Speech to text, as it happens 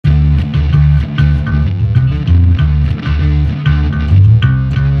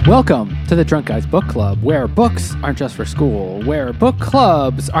Welcome to the Drunk Guys Book Club, where books aren't just for school, where book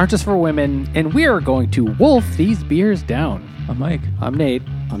clubs aren't just for women, and we are going to wolf these beers down. I'm Mike. I'm Nate.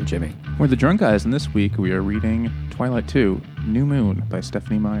 I'm Jimmy. We're the Drunk Guys, and this week we are reading Twilight 2, New Moon by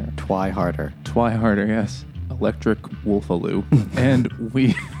Stephanie Meyer. Twy harder, yes. Electric Wolfaloo. And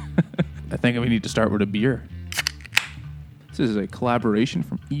we... I think we need to start with a beer. This is a collaboration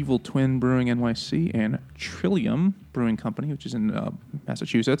from Evil Twin Brewing NYC and Trillium Brewing Company, which is in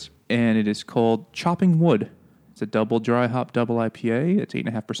Massachusetts. And it is called Chopping Wood. It's a double dry hop double IPA. It's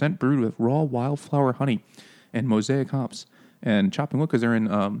 8.5% brewed with raw wildflower honey and mosaic hops. And Chopping Wood, because they're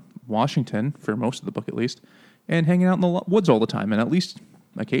in Washington, for most of the book at least, and hanging out in the woods all the time. And at least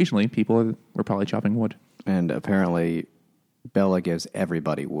occasionally, people were probably chopping wood. And apparently, Bella gives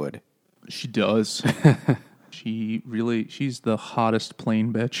everybody wood. She does. She's the hottest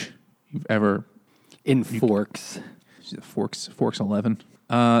plain bitch you've ever... In Forks. She's a Forks 11.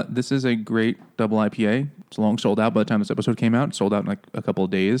 This is a great double IPA. It's long sold out by the time this episode came out. It sold out in like a couple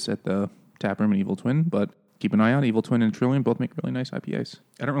of days at the tap room in Evil Twin, but keep an eye out. Evil Twin and Trillium both make really nice IPAs.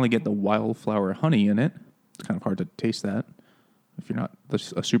 I don't really get the wildflower honey in it. It's kind of hard to taste that if you're not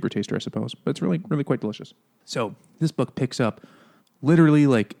a super taster, I suppose, but it's really, really quite delicious. So this book picks up literally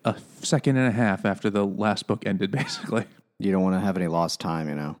like a second and a half after the last book ended, basically. You don't want to have any lost time,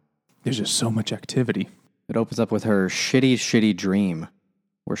 you know. There's just so much activity. It opens up with her shitty dream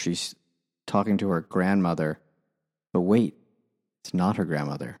where she's talking to her grandmother. But wait, it's not her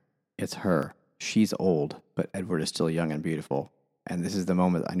grandmother. It's her. She's old, but Edward is still young and beautiful. And this is the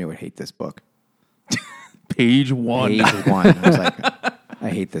moment I knew I'd hate this book. Page 1. Page 1. I was like, I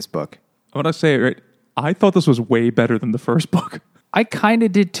hate this book. I want to say it right. I thought this was way better than the first book. I kind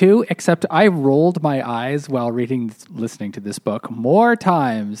of did too, except I rolled my eyes while listening to this book more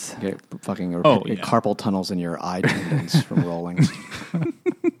times. Get fucking carpal tunnels in your eye tendons from rolling.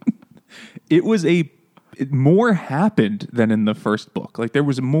 More happened than in the first book. Like there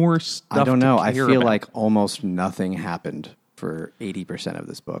was more stuff. I don't know. I feel like almost nothing happened for 80% of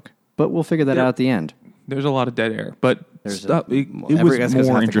this book, but we'll figure that out at the end. There's a lot of dead air, but it was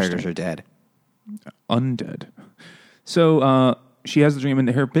more interesting. The characters are dead, undead. So she has the dream, and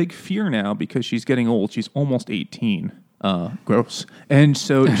her big fear now, because she's getting old. She's almost 18. Gross. And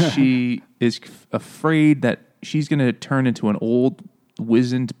so she is afraid that she's going to turn into an old,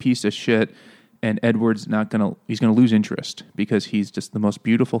 wizened piece of shit. And Edward's he's going to lose interest because he's just the most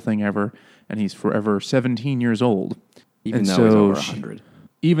beautiful thing ever. And he's forever 17 years old. Even though he's over 100.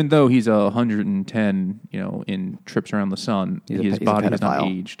 Even though he's 110, in trips around the sun, his body has not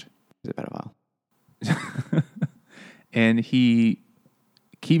aged. He's a pedophile. And he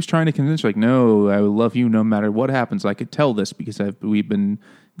keeps trying to convince her, like, no, I will love you no matter what happens. I could tell this because we've been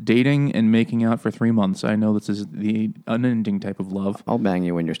dating and making out for 3 months. I know this is the unending type of love. I'll bang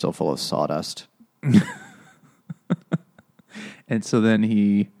you when you're still full of sawdust. And so then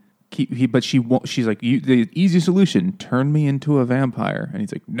she's like, the easy solution, turn me into a vampire. And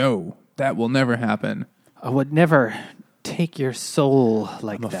he's like, no, that will never happen. I would never take your soul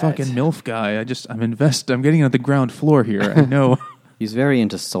like that. I'm a fucking MILF guy. I'm getting on the ground floor here. I know. He's very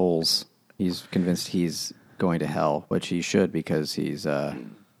into souls. He's convinced he's going to hell, which he should because he's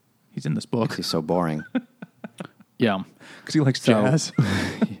in this book. He's so boring. Yeah. Because he likes jazz.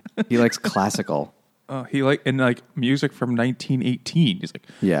 He likes classical. He music from 1918. He's like,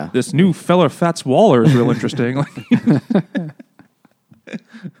 yeah, this new fella Fats Waller is real interesting.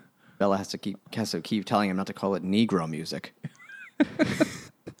 Bella has to keep telling him not to call it Negro music.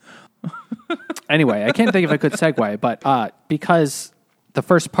 Anyway, I can't think if I could segue, but because the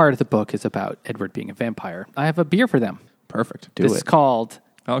first part of the book is about Edward being a vampire, I have a beer for them. Perfect. This is called...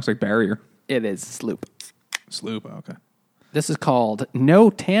 That looks like Barrier. It is Sloop. Sloop, okay. This is called No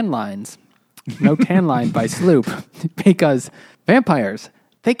Tan Lines. No Tan Line by Sloop, because vampires,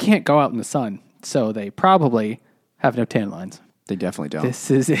 they can't go out in the sun, so they probably have no tan lines. They definitely don't.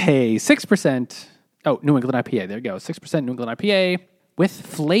 This is a 6%, New England IPA. There you go. 6% New England IPA with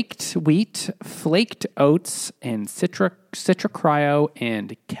flaked wheat, flaked oats, and Citra Cryo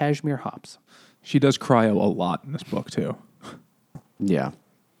and cashmere hops. She does cryo a lot in this book, too. Yeah.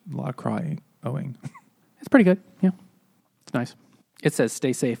 A lot of crying. It's pretty good. Yeah. It's nice. It says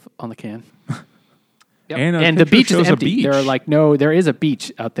stay safe on the can. Yep. And the beach is empty. There is a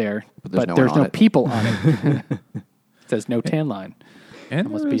beach out there, but there's no people on it. It says no tan line. And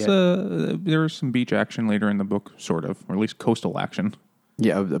there's some beach action later in the book, sort of, or at least coastal action.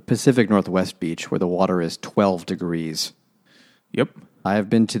 Yeah, the Pacific Northwest beach where the water is 12 degrees. Yep. I have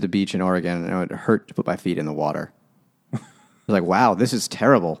been to the beach in Oregon, and it hurt to put my feet in the water. I was like, wow, this is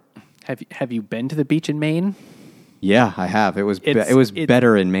terrible. Have you been to the beach in Maine? Yeah, I have. It was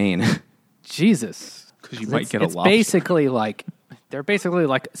better in Maine. Jesus. Because you might get a lobster. They're basically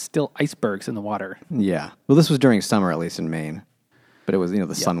like still icebergs in the water. Yeah. Well, this was during summer, at least in Maine. But it was,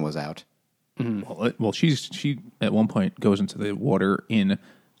 the sun was out. Mm-hmm. Well, she at one point goes into the water in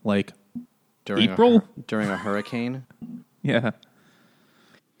like during April? During a hurricane. Yeah.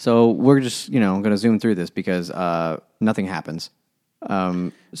 So we're just, going to zoom through this because nothing happens.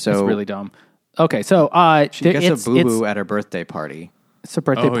 It's really dumb. Okay, so she gets a boo-boo at her birthday party. It's a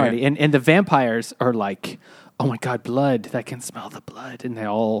birthday party, yeah. and the vampires are like, "Oh my god, blood! That can smell the blood," and they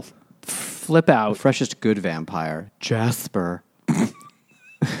all flip out. The freshest good vampire, Jasper.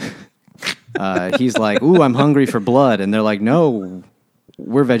 He's like, "Ooh, I'm hungry for blood," and they're like, "No,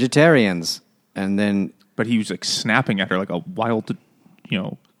 we're vegetarians." And then, but he was like snapping at her like a wild,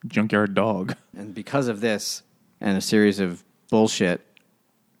 junkyard dog. And because of this and a series of bullshit,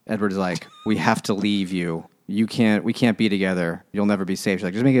 Edward's like, "We have to leave you. We can't be together. You'll never be safe." She's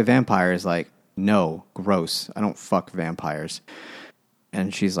like, "Just make it vampire." Is like, "No, gross. I don't fuck vampires."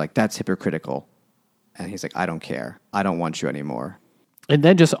 And she's like, "That's hypocritical." And he's like, "I don't care. I don't want you anymore." And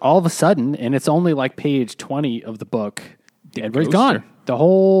then just all of a sudden, and it's only like page 20 of the book, Edward's gone. The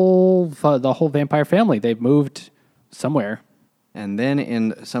whole vampire family, they've moved somewhere. And then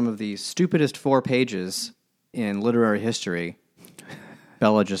in some of the stupidest 4 pages in literary history,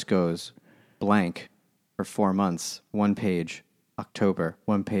 Bella just goes blank for 4 months. 1 page, October.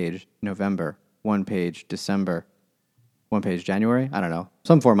 1 page, November. 1 page, December. 1 page, January? I don't know.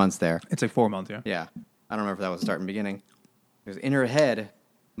 Some 4 months there. It's like 4 months, yeah. Yeah. I don't remember if that was start and beginning. Because in her head,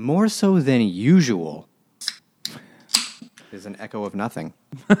 more so than usual, is an echo of nothing.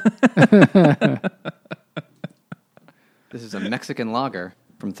 This is a Mexican lager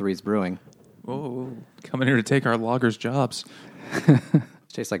from Three's Brewing. Oh, coming here to take our loggers' jobs. It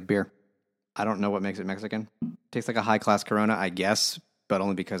tastes like beer. I don't know what makes it Mexican. Tastes like a high-class Corona, I guess, but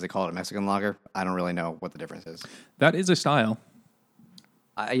only because they call it a Mexican lager. I don't really know what the difference is. That is a style.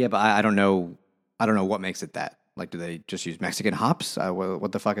 Yeah, but I don't know. I don't know what makes it that. Like, do they just use Mexican hops?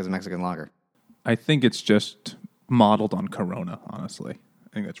 What the fuck is a Mexican lager? I think it's just modeled on Corona, honestly. I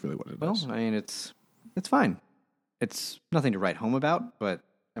think that's really what it is. Well, I mean, it's fine. It's nothing to write home about, but,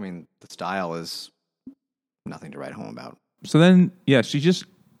 I mean, the style is nothing to write home about. So then, yeah, she just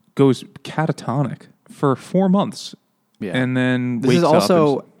goes catatonic for 4 months. Yeah. And then this is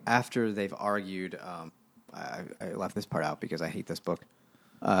also after they've argued. I left this part out because I hate this book.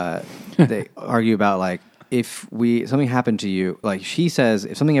 They argue about, like, if something happened to you, like she says,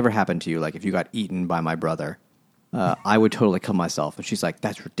 if something ever happened to you, like if you got eaten by my brother, I would totally kill myself. And she's like,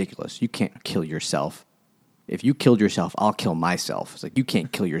 that's ridiculous. You can't kill yourself. If you killed yourself, I'll kill myself. It's like, you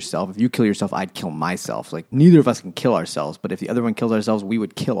can't kill yourself. If you kill yourself, I'd kill myself. Like, neither of us can kill ourselves. But if the other one kills ourselves, we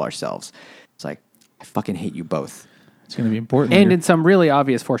would kill ourselves. It's like, I fucking hate you both. It's going to be important. And in some really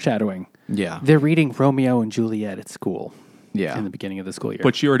obvious foreshadowing. Yeah. They're reading Romeo and Juliet at school. Yeah. In the beginning of the school year.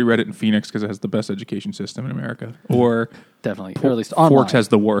 But she already read it in Phoenix because it has the best education system in America. Or definitely. Or at least online. Forks has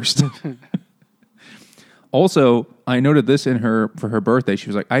the worst. Also, I noted this for her birthday. She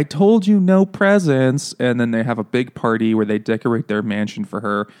was like, I told you no presents. And then they have a big party where they decorate their mansion for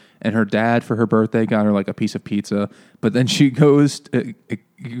her. And her dad, for her birthday, got her like a piece of pizza. But then she goes,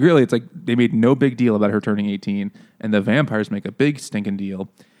 it's like they made no big deal about her turning 18. And the vampires make a big stinking deal.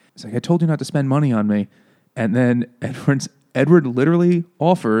 It's like, I told you not to spend money on me. And then Edward literally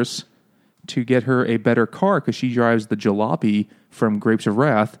offers to get her a better car because she drives the jalopy from Grapes of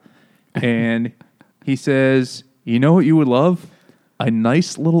Wrath. And he says, you know what you would love? A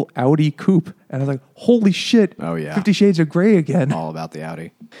nice little Audi coupe. And I was like, holy shit. Oh, yeah. 50 Shades of Grey again. All about the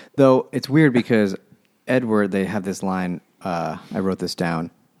Audi. Though it's weird because Edward, they have this line, I wrote this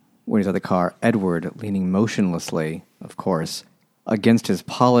down, when he's at the car, Edward leaning motionlessly, of course, against his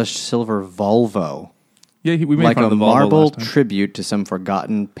polished silver Volvo. Yeah, we made like fun a of the Volvo marble last time. Tribute to some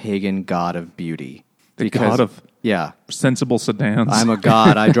forgotten pagan god of beauty. The god of sensible sedans. I'm a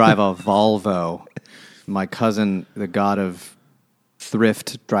god. I drive a Volvo. My cousin, the god of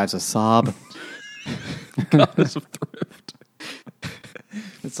thrift, drives a Saab. Goddess of thrift.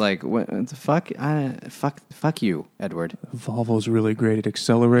 It's like, what the fuck? Fuck you, Edward. Volvo's really great. It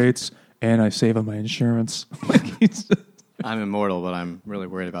accelerates, and I save on my insurance. I'm immortal, but I'm really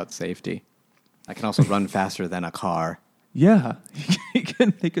worried about safety. I can also run faster than a car. Yeah, you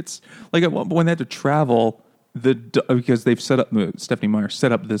can make it like at one point when they had to travel because they've set up Stephanie Meyer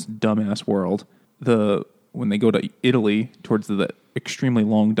set up this dumbass world. When they go to Italy towards the extremely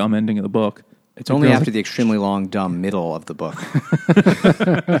long dumb ending of the book, it's only after the extremely long dumb middle of the book.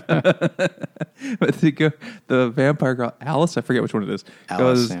 But the vampire girl Alice, I forget which one it is.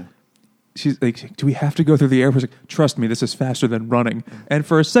 Alice, yeah. she's like, do we have to go through the airport? Like, trust me, this is faster than running. And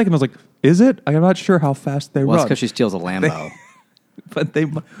for a second, I was like, is it? I'm not sure how fast they run. Well, it's because she steals a Lambo.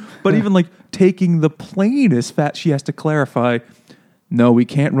 But even like taking the plane is fast. She has to clarify, no, we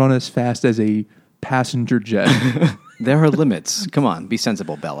can't run as fast as a passenger jet. There are limits. Come on, be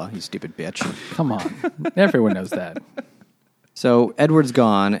sensible, Bella, you stupid bitch. Come on. Everyone knows that. So Edward's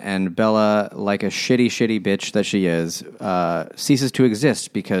gone, and Bella, like a shitty bitch that she is, ceases to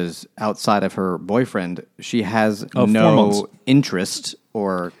exist because outside of her boyfriend, she has no interest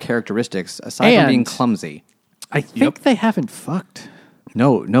or characteristics aside from being clumsy. I think they haven't fucked.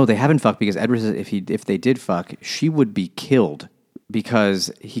 No, they haven't fucked because Edward says if they did fuck, she would be killed because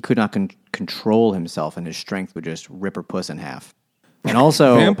he could not control himself and his strength would just rip her puss in half. And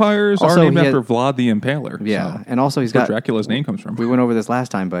also, vampires are named after Vlad the Impaler. Yeah, so and also he's got Dracula's name comes from. We went over this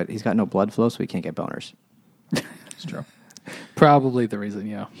last time, but he's got no blood flow, so he can't get boners. It's true. Probably the reason,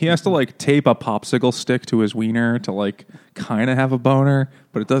 yeah. He has to like tape a popsicle stick to his wiener to like kind of have a boner,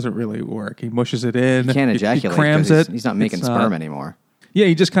 but it doesn't really work. He mushes it in. He can't ejaculate. He crams it. He's not making sperm anymore. Yeah,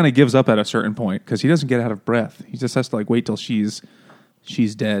 he just kind of gives up at a certain point because he doesn't get out of breath. He just has to like wait till she's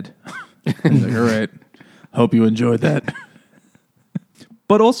dead. He's like, all right, hope you enjoyed that.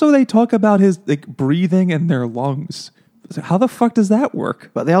 But also they talk about his like breathing in their lungs. How the fuck does that work?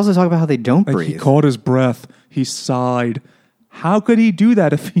 But they also talk about how they don't like breathe. He caught his breath. He sighed. How could he do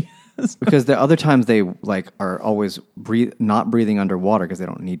that if he has... Because the other times they like are always not breathing underwater because they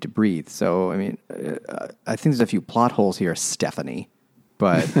don't need to breathe. So, I mean, I think there's a few plot holes here, Stephanie.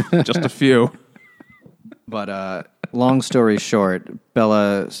 But just a few. But long story short,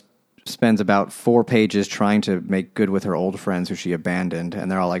 Bella spends about 4 pages trying to make good with her old friends who she abandoned,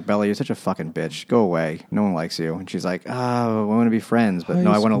 and they're all like, Bella, you're such a fucking bitch. Go away. No one likes you. And she's like, I want to be friends, but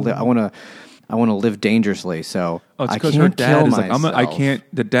no, I want to live dangerously. So it's because her dad is like, I can't.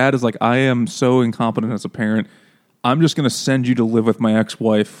 The dad is like, I am so incompetent as a parent. I'm just going to send you to live with my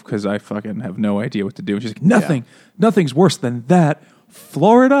ex-wife because I fucking have no idea what to do. And she's like, nothing's worse than that.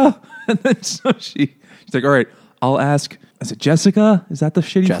 Florida? And then so she's like, all right, I'll ask. Is it Jessica? Is that the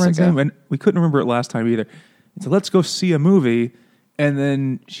shitty friend's name? And we couldn't remember it last time either. And so let's go see a movie. And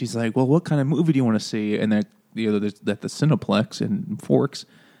then she's like, well, what kind of movie do you want to see? And then there's at the Cineplex in Forks,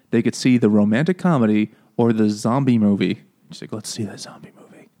 they could see the romantic comedy or the zombie movie. She's like, let's see the zombie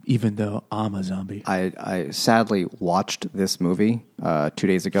movie, even though I'm a zombie. I sadly watched this movie 2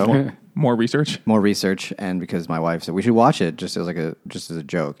 days ago. More research, and because my wife said we should watch it just as a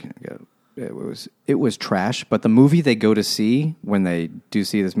joke. It was trash, but the movie they go to see when they do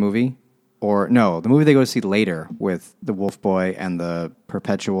see this movie, the movie they go to see later with the Wolf Boy and the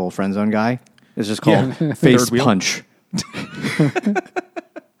perpetual friend zone guy is just called Face Punch.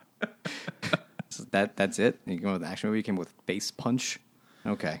 That's it. You go with the action movie. You came with Face Punch.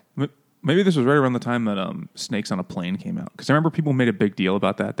 Okay. Maybe this was right around the time that Snakes on a Plane came out. Because I remember people made a big deal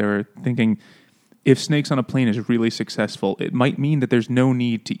about that. They were thinking if Snakes on a Plane is really successful, it might mean that there's no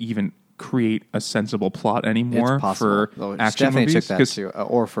need to even create a sensible plot anymore for action movies. Took that too,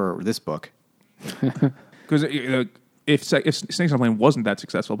 or for this book. Because if Snakes on a Plane wasn't that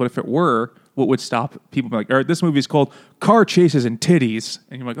successful, but if it were, what would stop people being like, all right, this movie is called Car Chases and Titties.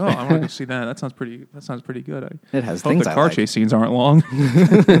 And you're like, oh, I want to go see that. That sounds pretty good. It has things the car chase scenes aren't long.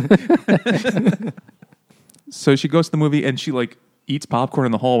 So she goes to the movie and she like eats popcorn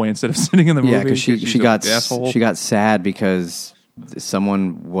in the hallway instead of sitting in the movie. Yeah, because she got sad because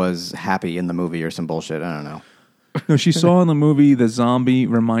someone was happy in the movie or some bullshit. I don't know. No, she saw in the movie the zombie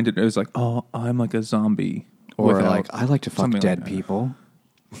reminded her, it was like, oh, I'm like a zombie. Or like, I like to fuck dead people.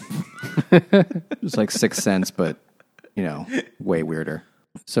 It's like Sixth Sense, but way weirder.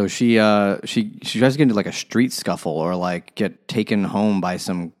 So she tries to get into like a street scuffle or like get taken home by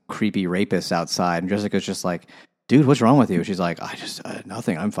some creepy rapist outside, and Jessica's just like, dude, what's wrong with you? She's like, I just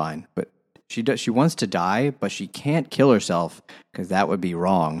nothing, I'm fine. But she wants to die, but she can't kill herself because that would be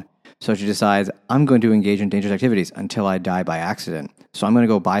wrong. So she decides, I'm going to engage in dangerous activities until I die by accident. So I'm going to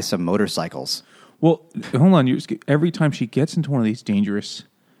go buy some motorcycles. Well, hold on. Every time she gets into one of these dangerous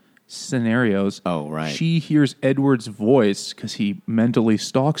scenarios, she hears Edward's voice because he mentally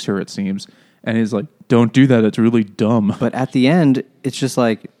stalks her, it seems, and is like, don't do that. It's really dumb. But at the end, it's just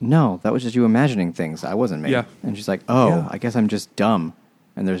like, no, that was just you imagining things. I wasn't me. Yeah. And she's like, I guess I'm just dumb.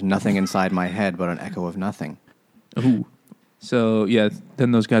 And there's nothing inside my head but an echo of nothing. Ooh. So,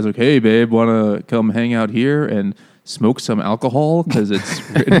 then those guys are like, hey, babe, want to come hang out here and smoke some alcohol? Because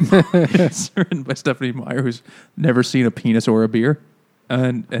it's written by Stephanie Meyer, who's never seen a penis or a beer.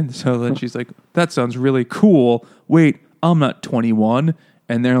 And so then she's like, that sounds really cool. Wait, I'm not 21.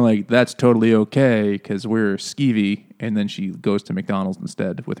 And they're like, that's totally okay because we're skeevy. And then she goes to McDonald's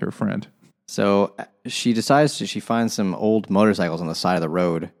instead with her friend. So she finds some old motorcycles on the side of the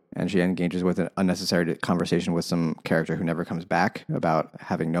road, and she engages with an unnecessary conversation with some character who never comes back about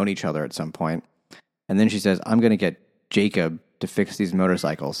having known each other at some point. And then she says, I'm going to get Jacob to fix these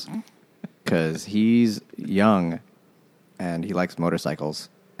motorcycles because he's young and he likes motorcycles,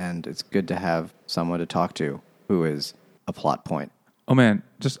 and it's good to have someone to talk to who is a plot point. Oh man,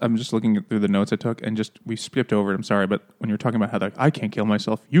 I'm just looking through the notes I took, and we skipped over it. I'm sorry, but when you're talking about how I can't kill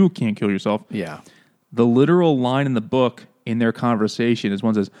myself, you can't kill yourself. Yeah. The literal line in the book in their conversation is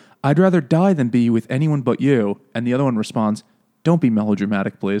one says, "I'd rather die than be with anyone but you," and the other one responds, "Don't be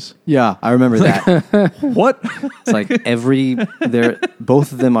melodramatic, please." Yeah, I remember that. What? It's like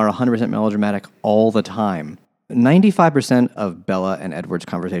both of them are 100% melodramatic all the time. 95% of Bella and Edward's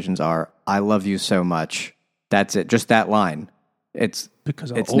conversations are, "I love you so much." That's it. Just that line. It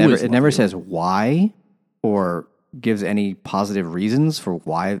never says why or gives any positive reasons for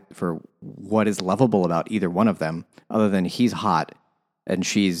what is lovable about either one of them, other than he's hot and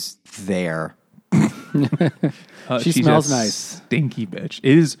she's there. She smells nice. Stinky bitch.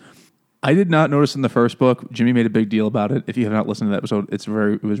 It is. I did not notice in the first book. Jimmy made a big deal about it. If you have not listened to that episode, it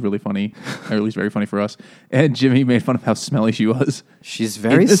was really funny, or at least very funny for us. And Jimmy made fun of how smelly she was. She's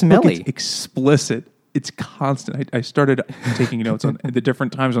very smelly. It's explicit. It's constant. I started taking notes on the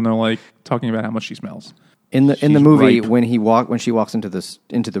different times when they're like talking about how much she smells. In the movie, ripe. when she walks into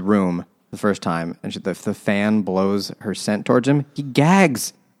the room the first time, and the fan blows her scent towards him, he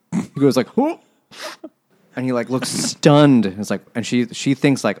gags. He goes like, "Whoa!" And he like looks stunned. It's like, and she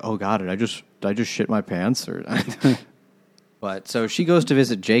thinks like, "Oh God, did I just shit my pants?" Or, but so she goes to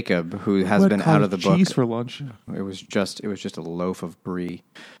visit Jacob, who has been out of the book. Cheese for lunch. It was just a loaf of brie.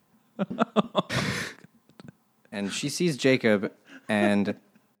 And she sees Jacob, and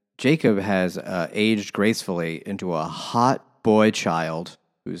Jacob has aged gracefully into a hot boy child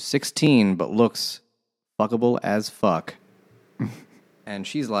who's 16 but looks fuckable as fuck. And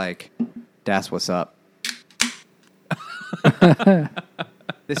she's like, "Das what's up."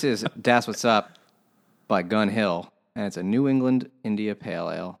 This is Das What's Up by Gun Hill, and it's a New England India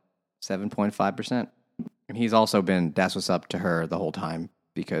Pale Ale, 7.5%. And he's also been Das What's Up to her the whole time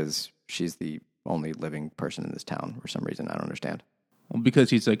because she's the only living person in this town for some reason. I don't understand. Well,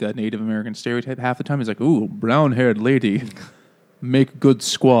 because he's like a Native American stereotype. Half the time he's like, "Ooh, brown-haired lady, make good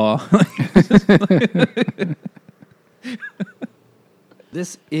squaw."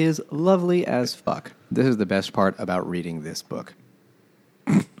 This is lovely as fuck. This is the best part about reading this book.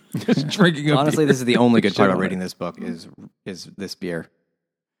 Just drinking a Honestly, beer. This is the only good part about reading this book is this beer.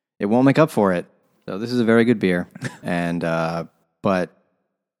 It won't make up for it. So this is a very good beer. And but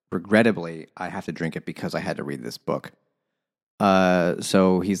regrettably, I have to drink it because I had to read this book.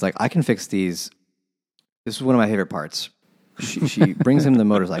 So he's like, "I can fix these." This is one of my favorite parts. She brings him the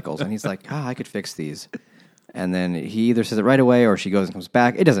motorcycles, and he's like, "I could fix these." And then he either says it right away or she goes and comes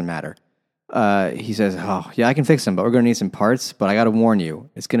back. It doesn't matter. He says, "Oh, yeah, I can fix them, but we're going to need some parts. But I got to warn you,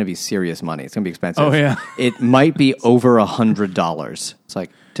 it's going to be serious money. It's going to be expensive. Oh, yeah. It might be over $100. It's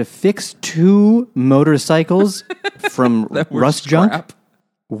like, to fix 2 motorcycles from rust junk?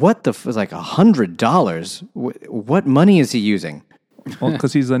 What the it's like $100? What money is he using? Well,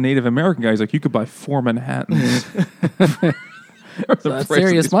 because he's a Native American guy. He's like, you could buy 4 Manhattans. So that's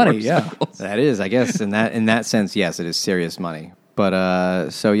serious money, yeah. That is, I guess, in that sense, yes, it is serious money. But,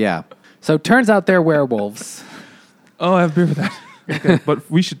 so yeah. So it turns out they're werewolves. Oh, I have beer for that. Okay. But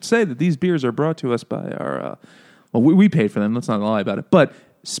we should say that these beers are brought to us by our, we paid for them, let's not lie about it, but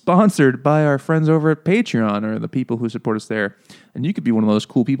sponsored by our friends over at Patreon, or the people who support us there. And you could be one of those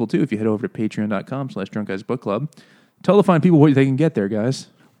cool people, too, if you head over to patreon.com/drunkguysbookclub. Tell the fine people what they can get there, guys.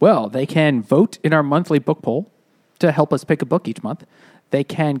 Well, they can vote in our monthly book poll to help us pick a book each month. They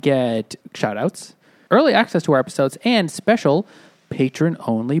can get shout-outs, early access to our episodes, and special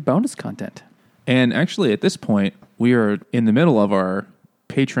patron-only bonus content. And actually, at this point, we are in the middle of our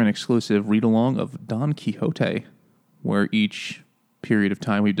Patreon-exclusive read-along of Don Quixote, where each period of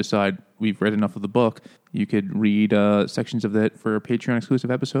time we've read enough of the book, you could read sections of that for a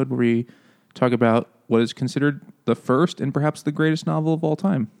Patreon-exclusive episode where we talk about what is considered the first and perhaps the greatest novel of all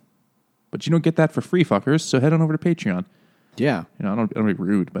time. But you don't get that for free, fuckers, so head on over to Patreon. Yeah. I don't be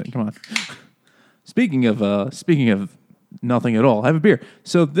rude, but come on. Speaking of nothing at all, I have a beer.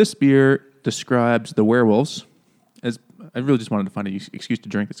 So this beer describes the werewolves. As I really just wanted to find an excuse to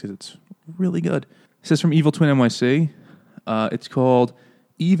drink this because it's really good. It says from Evil Twin NYC. It's called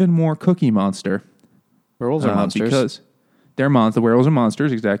Even More Cookie Monster. Werewolves are monsters. Because they're the werewolves are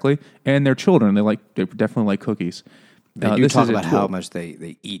monsters, exactly. And they're children. They definitely like cookies. They do talk about how much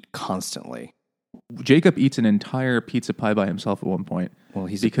they eat constantly. Jacob eats an entire pizza pie by himself at one point. Well,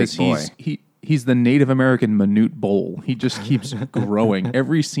 he's because a big boy. He's the Native American minute bowl. He just keeps growing.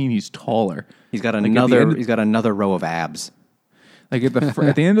 Every scene, he's taller. He's got another row of abs. Like at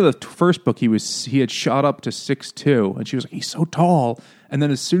the end of the first book, he had shot up to 6'2", and she was like, "He's so tall." And then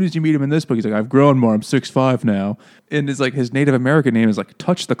as soon as you meet him in this book, he's like, "I've grown more. I'm 6'5" now. And it's like his Native American name is like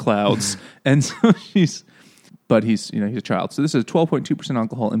Touch the Clouds. And so he's a child. So this is 12.2%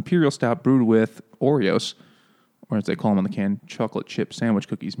 alcohol Imperial Stout brewed with Oreos, or as they call them on the can, chocolate chip sandwich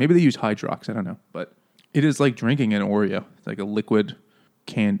cookies. Maybe they use Hydrox. I don't know, but it is like drinking an Oreo. It's like a liquid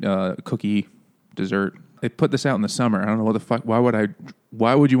cookie dessert. They put this out in the summer. I don't know what the fuck. Why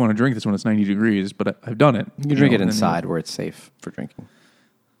would you want to drink this when it's 90 degrees? But I've done it. You drink it inside where it's safe for drinking.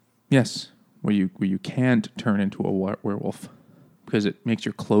 Yes, where you can't turn into a werewolf because it makes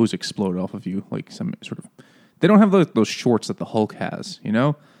your clothes explode off of you, like some sort of. They don't have those shorts that the Hulk has, you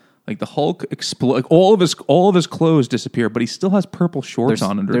know. Like the Hulk explode, like all of his clothes disappear, but he still has purple shorts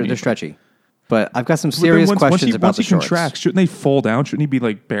on underneath. They're stretchy. But I've got some serious questions about the shorts. Once he contracts, shouldn't they fall down? Shouldn't he be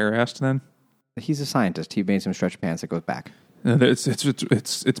like bare-assed then? He's a scientist. He made some stretch pants that goes back.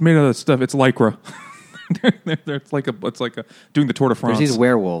 It's made out of stuff. It's Lycra. it's like doing the Tour de France. There's these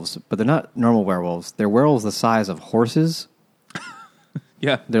werewolves, but they're not normal werewolves. They're werewolves the size of horses.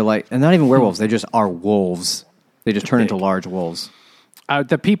 Yeah, they're like, and not even werewolves. They just are wolves. They just turn into large wolves.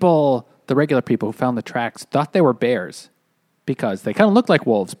 The regular people who found the tracks thought they were bears because they kind of look like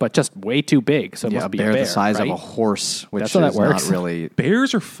wolves, but just way too big. So it must be a bear the size right? of a horse, which That's how that works. Not really.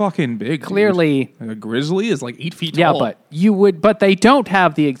 Bears are fucking big. Clearly, a grizzly is like 8 feet tall. Yeah, but they don't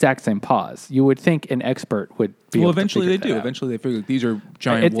have the exact same paws. You would think an expert would be. Well, eventually they do. Eventually they figure these are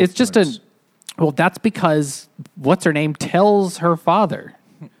giant. It's just Well, that's because what's her name tells her father.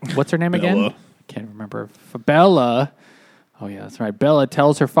 What's her name again? Can't remember. Bella. Oh, yeah, that's right. Bella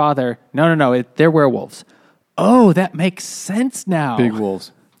tells her father, no, they're werewolves. Oh, that makes sense now. Big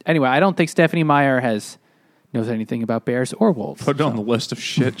wolves. Anyway, I don't think Stephenie Meyer knows anything about bears or wolves. Put it on the list of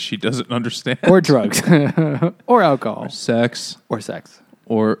shit she doesn't understand. Or drugs. Or alcohol. Or sex.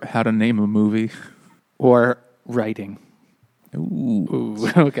 Or how to name a movie. Or writing. Ooh.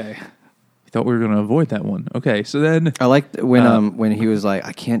 Okay. Thought we were going to avoid that one. Okay, so then I liked when he was like,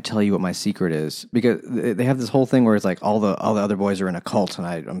 "I can't tell you what my secret is," because they have this whole thing where it's like all the other boys are in a cult, and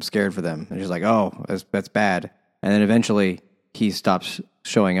I'm scared for them. And she's like, "Oh, that's bad." And then eventually he stops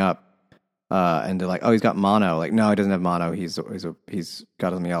showing up, and they're like, "Oh, he's got mono." Like, no, he doesn't have mono. He's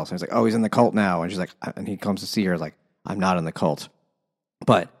got something else. And he's like, "Oh, he's in the cult now." And she's like, and he comes to see her like, "I'm not in the cult,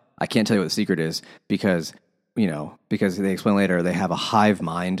 but I can't tell you what the secret is because they explain later they have a hive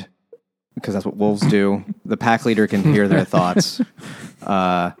mind." Because that's what wolves do. The pack leader can hear their thoughts.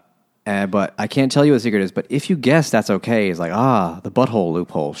 But I can't tell you what the secret is. But if you guess, that's okay. It's like, the butthole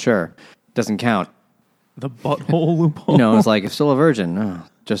loophole. Sure. Doesn't count. The butthole loophole? It's like, if still a virgin.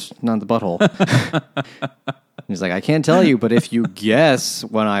 Just not the butthole. He's like, I can't tell you, but if you guess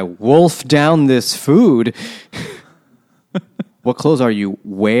when I wolf down this food, what clothes are you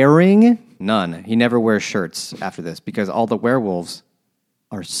wearing? None. He never wears shirts after this because all the werewolves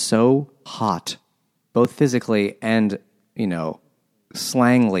are so hot, both physically and,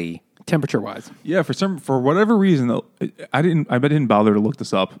 slangly. Temperature-wise. Yeah, for whatever reason, though, I didn't bother to look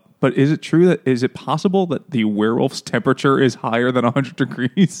this up, but is it possible that the werewolf's temperature is higher than 100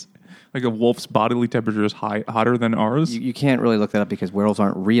 degrees? Like a wolf's bodily temperature is hotter than ours? You can't really look that up because werewolves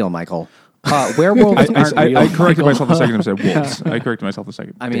aren't real, Michael. Werewolves aren't real. I corrected myself a second and said wolves. I corrected myself a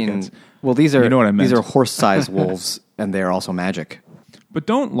second. I mean, these are what I meant. These are horse-sized wolves, and they're also magic. But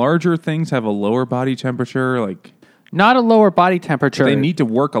don't larger things have a lower body temperature? Like, not a lower body temperature. They need to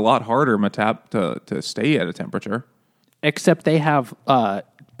work a lot harder to stay at a temperature. Except they have,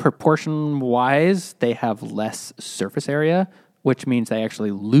 proportion-wise, they have less surface area, which means they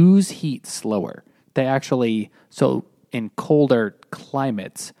actually lose heat slower. So in colder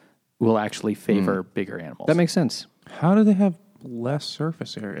climates, will actually favor bigger animals. That makes sense. How do they have less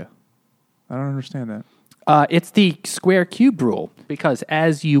surface area? I don't understand that. It's the square cube rule, because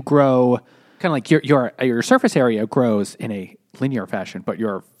as you grow, kind of like your surface area grows in a linear fashion, but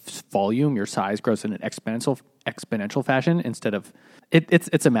your volume, your size grows in an exponential fashion instead of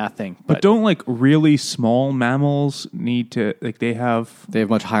it's a math thing. But don't like really small mammals need to they have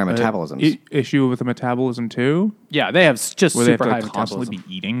much higher metabolisms. Issue with the metabolism too? Yeah, they have just where super they have high to constantly be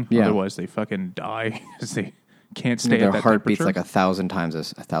eating. Yeah. Otherwise they fucking die because they can't stay at that heart beats temperature. like 1,000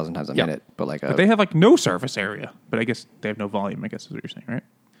 times a minute, but they have like no surface area. But I guess they have no volume. I guess is what you're saying, right?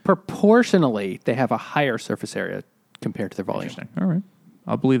 Proportionally, they have a higher surface area compared to their volume. Interesting. All right.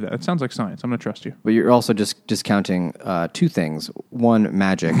 I'll believe that. It sounds like science. I'm going to trust you. But you're also just discounting two things. one,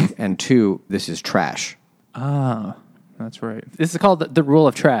 magic, and two, this is trash. Ah, that's right. This is called the rule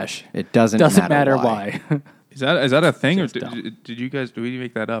of trash. It doesn't matter why. Is that a thing, or did you guys? Do we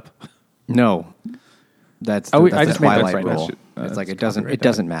make that up? No, that's the Twilight rule. It's like it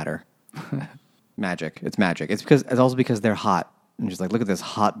doesn't matter. Magic. It's magic. It's also because they're hot. And just like, look at this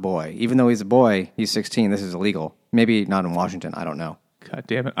hot boy. Even though he's a boy, he's 16. This is illegal. Maybe not in Washington. I don't know. God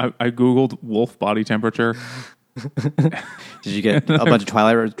damn it! I googled wolf body temperature. Did you get a bunch of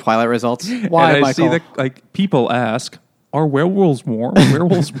Twilight results? Why, and I see that like people ask, "Are werewolves warm?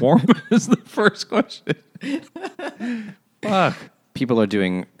 Werewolves warm?" Is the first question. Fuck. People are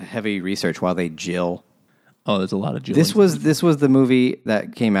doing heavy research while they jill. Oh, there's a lot of jilling. This was the movie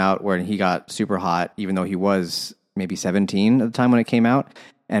that came out where he got super hot, even though he was maybe 17 at the time when it came out,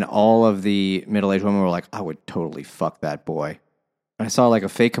 and all of the middle-aged women were like, "I would totally fuck that boy." I saw like a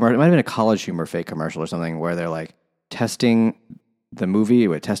fake commercial. It might have been a College Humor fake commercial or something where they're like testing the movie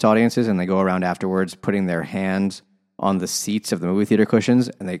with test audiences, and they go around afterwards putting their hands on the seats of the movie theater cushions,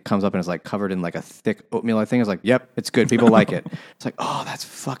 and it comes up and it's like covered in like a thick oatmeal thing. It's like, yep, it's good. People like it. It's like, oh, that's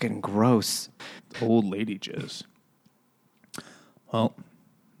fucking gross. Old lady jizz. Well,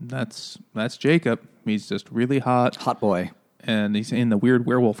 that's Jacob. He's just really hot boy, and he's in the weird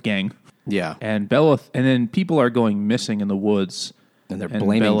werewolf gang. Yeah, and Bella, and then people are going missing in the woods. And they're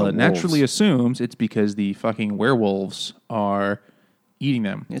blaming Bella the wolves. Naturally assumes it's because the fucking werewolves are eating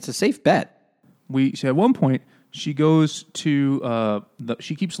them. It's a safe bet. So at one point, she goes to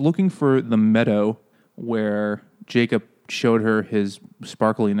she keeps looking for the meadow where Jacob showed her his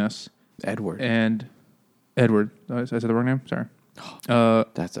sparkliness. Edward. Did I say the wrong name? Sorry.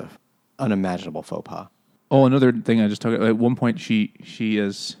 That's a unimaginable faux pas. Oh, another thing I just took. At one point, she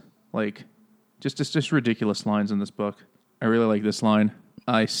is like just ridiculous lines in this book. I really like this line.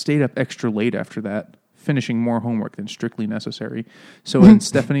 I stayed up extra late after that, finishing more homework than strictly necessary. So in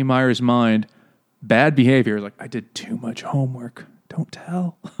Stephanie Meyer's mind, bad behavior is like, I did too much homework. Don't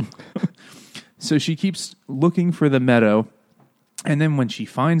tell. So she keeps looking for the meadow. And then when she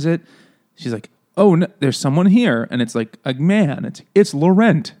finds it, she's like, oh, no, there's someone here. And it's like a man. It's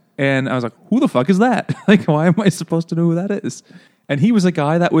Laurent. And I was like, who the fuck is that? Like, why am I supposed to know who that is? And he was a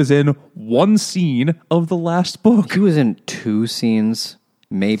guy that was in one scene of the last book. He was in 2 scenes,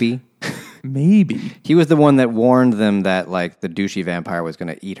 maybe. Maybe. He was the one that warned them that like the douchey vampire was going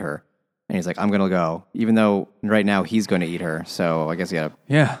to eat her. And he's like, I'm going to go. Even though right now he's going to eat her. So I guess he had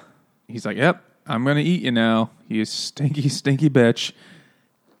Yeah. He's like, yep, I'm going to eat you now. You stinky, stinky bitch.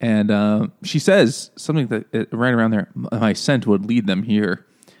 And she says something that right around there, my scent would lead them here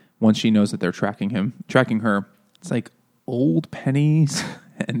once she knows that they're tracking her. It's like old pennies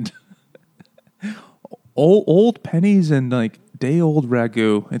and old pennies and like day-old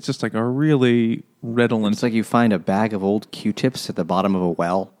ragu. It's just like a really redolent. It's like you find a bag of old Q-tips at the bottom of a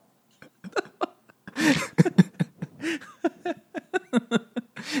well.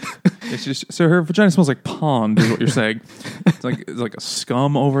 It's just so her vagina smells like pond, is what you're saying. It's like a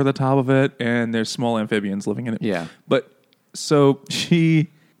scum over the top of it, and there's small amphibians living in it. Yeah. But so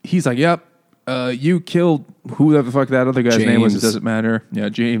he's like, yep, you killed who the fuck that other guy's name was. It doesn't matter. Yeah,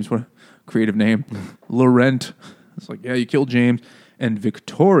 James. What a creative name. Laurent. It's like, yeah, you killed James. And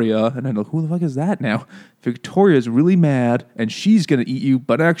Victoria, and I know, who the fuck is that now? Victoria's really mad, and she's going to eat you,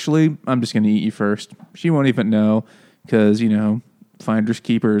 but actually, I'm just going to eat you first. She won't even know, because, finders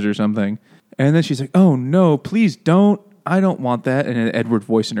keepers or something. And then she's like, oh, no, please don't. I don't want that. And an Edward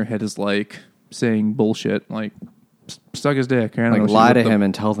voice in her head is like saying bullshit, like, suck his dick. I don't like, know, lie to him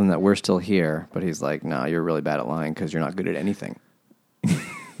and tell them that we're still here. But he's like, no, you're really bad at lying because you're not good at anything.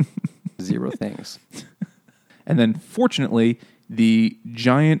 0 things. And then, fortunately, the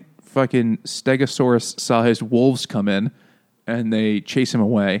giant fucking Stegosaurus-sized wolves come in, and they chase him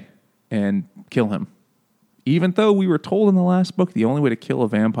away and kill him. Even though we were told in the last book the only way to kill a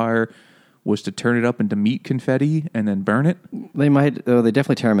vampire was to turn it up into meat confetti and then burn it. They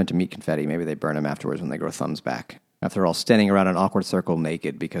definitely turn him into meat confetti. Maybe they burn him afterwards when they grow thumbs back. After all, standing around an awkward circle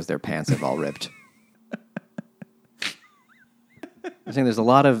naked because their pants have all ripped. I'm saying there's a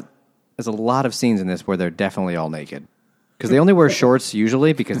lot of scenes in this where they're definitely all naked. Because they only wear shorts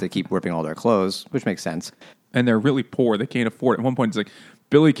usually because they keep ripping all their clothes, which makes sense. And they're really poor. They can't afford it. At one point, it's like,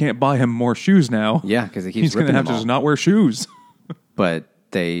 Billy can't buy him more shoes now. Yeah, because he's going to have to just not wear shoes. But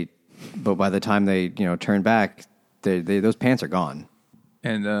by the time they turn back, those pants are gone.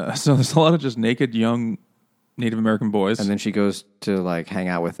 And so there's a lot of just naked young Native American boys. And then she goes to like hang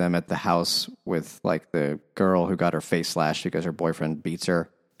out with them at the house with like the girl who got her face slashed because her boyfriend beats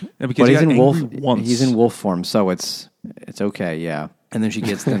her. Yeah, because but he's in wolf form, so it's okay. Yeah, And then she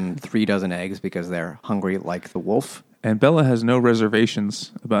gets them 3 dozen eggs because they're hungry like the wolf. And Bella has no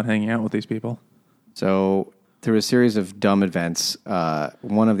reservations about hanging out with these people. So through a series of dumb events,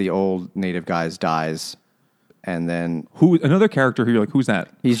 one of the old native guys dies. And then another character who you're like, who's that?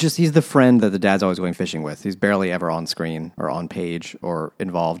 He's the friend that the dad's always going fishing with. He's barely ever on screen or on page or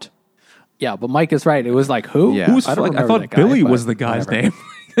involved. Yeah, but Mike is right. It was like, who? Yeah. I thought Billy was the guy's name.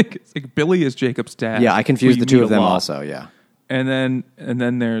 It's like Billy is Jacob's dad. Yeah, I confused the two of them also, yeah. And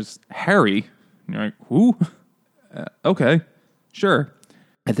then there's Harry. And you're like, who? Okay, sure.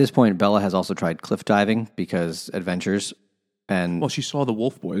 At this point, Bella has also tried cliff diving because adventures. And well, she saw the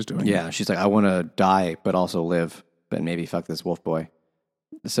wolf boys doing it. Yeah, she's like, I want to die, but also live, but maybe fuck this wolf boy.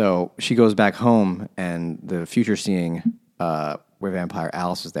 So she goes back home, and the future seeing where vampire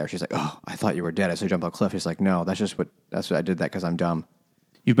Alice is there. She's like, oh, I thought you were dead. I saw you jump off a cliff. He's like, no, that's what I did that because I'm dumb.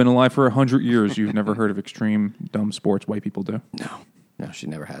 You've been alive for 100 years. You've never heard of extreme dumb sports white people do. No, she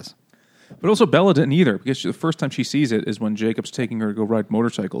never has. But also Bella didn't either, because the first time she sees it is when Jacob's taking her to go ride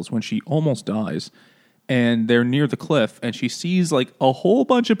motorcycles, when she almost dies. And they're near the cliff, and she sees like a whole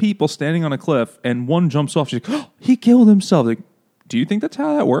bunch of people standing on a cliff, and one jumps off. She's like, oh, he killed himself. Like, do you think that's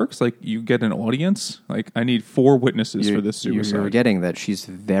how that works? Like, you get an audience? Like, I need 4 witnesses for this suicide. You're getting that she's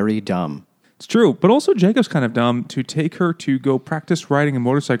very dumb. It's true, but also Jacob's kind of dumb to take her to go practice riding a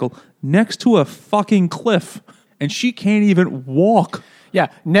motorcycle next to a fucking cliff, and she can't even walk. Yeah,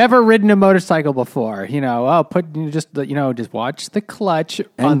 never ridden a motorcycle before. Just watch the clutch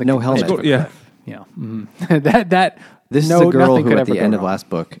and on the no helmet. Yeah. Yeah, that. This is the girl who, at the end of last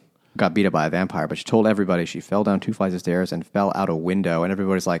book, got beat up by a vampire, but she told everybody she fell down 2 flights of stairs and fell out a window, and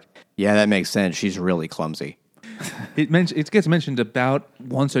everybody's like, "Yeah, that makes sense. She's really clumsy." It gets mentioned about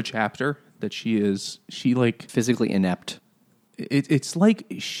once a chapter that she physically inept. It's like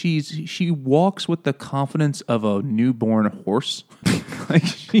she walks with the confidence of a newborn horse.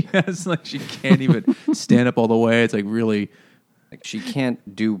 she can't even stand up all the way. It's like really. Like she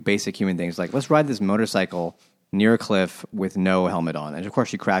can't do basic human things like, let's ride this motorcycle near a cliff with no helmet on. And of course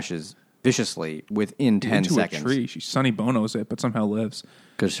she crashes viciously within 10 into seconds. A tree. She Sonny Bono's it, but somehow lives.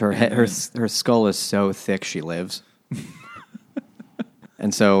 Because her skull is so thick she lives.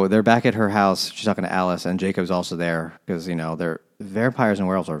 And so they're back at her house. She's talking to Alice, and Jacob's also there because, they're vampires and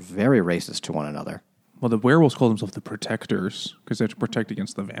werewolves are very racist to one another. Well, the werewolves call themselves the protectors because they have to protect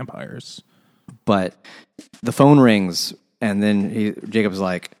against the vampires. But the phone rings. And then Jacob's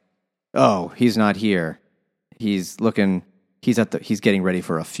like, "Oh, he's not here. He's getting ready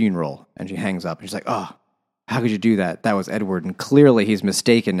for a funeral." And she hangs up. And she's like, "Oh, how could you do that? That was Edward." And clearly he's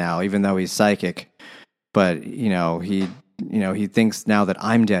mistaken now, even though he's psychic. But he thinks now that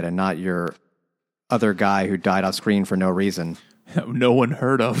I'm dead and not your other guy who died off screen for no reason. No one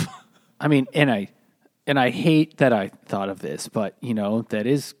heard of. I mean, and I hate that I thought of this, but, that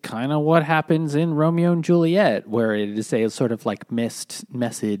is kind of what happens in Romeo and Juliet, where it is a sort of like missed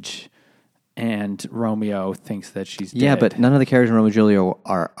message, and Romeo thinks that she's dead. Yeah, but none of the characters in Romeo and Juliet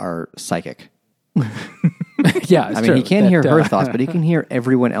are psychic. Yeah, I mean, he can't hear her thoughts, but he can hear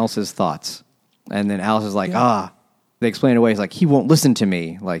everyone else's thoughts. And then Alice is like, they explain it away. He's like, he won't listen to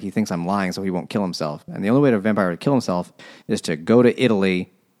me. Like, he thinks I'm lying, so he won't kill himself. And the only way a vampire would kill himself is to go to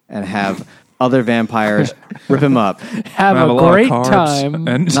Italy and have other vampires rip him up. Have a great time.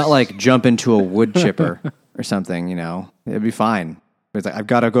 And not like jump into a wood chipper or something, It'd be fine. But it's like, I've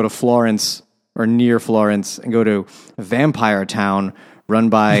got to go to Florence or near Florence and go to a vampire town run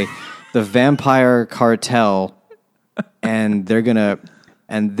by the vampire cartel, and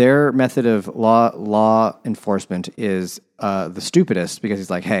their method of law enforcement is the stupidest, because he's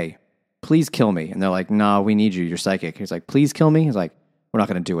like, "Hey, please kill me." And they're like, "Nah, we need you. You're psychic." He's like, "Please kill me." He's like, "We're not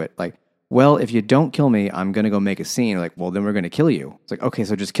going to do it." Like, "Well, if you don't kill me, I'm going to go make a scene." Like, "Well, then we're going to kill you." It's like, "Okay,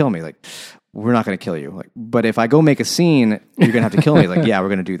 so just kill me." Like, "We're not going to kill you." Like, "But if I go make a scene, you're going to have to kill me." Like, "Yeah, we're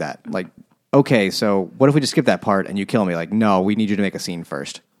going to do that." Like, "Okay, so what if we just skip that part and you kill me?" Like, "No, we need you to make a scene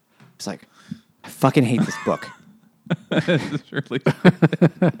first." It's like, I fucking hate this book. Really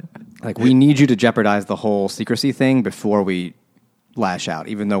like, we need you to jeopardize the whole secrecy thing before we lash out,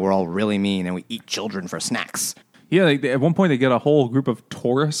 even though we're all really mean and we eat children for snacks. Yeah, at one point they get a whole group of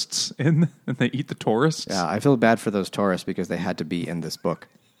tourists in, and they eat the tourists. Yeah, I feel bad for those tourists because they had to be in this book.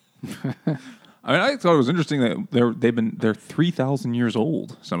 I mean, I thought it was interesting that they're 3,000 years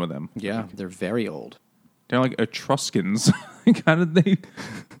old. Some of them. Yeah, they're very old. They're like Etruscans, kind of.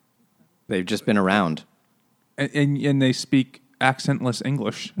 They've just been around, and they speak accentless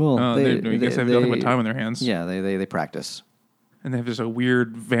English. Well, I guess they have nothing but time on their hands. Yeah, they practice, and they have this a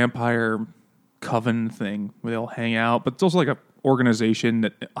weird vampire coven thing where they all hang out. But it's also like a organization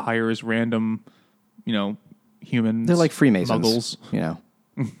that hires random, humans. They're like Freemasons. Muggles. You know.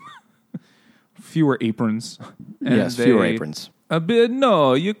 Fewer aprons. Yes, fewer aprons.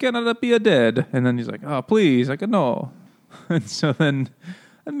 No, you cannot be a dead. And then he's like, oh, please. I go, no. And so then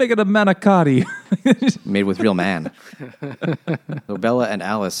I make it a manicotti. Made with real man. So Bella and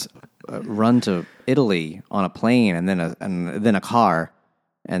Alice run to Italy on a plane and then a car.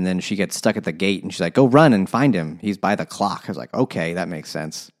 And then she gets stuck at the gate and she's like, go run and find him. He's by the clock. I was like, okay, that makes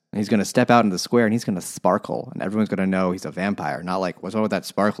sense. And he's going to step out into the square and he's going to sparkle. And everyone's going to know he's a vampire. Not like, what's wrong with that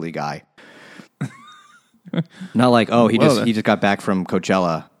sparkly guy? Not like, oh, he just got back from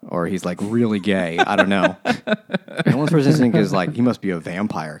Coachella, or he's like really gay. I don't know. The only person thinking is like, he must be a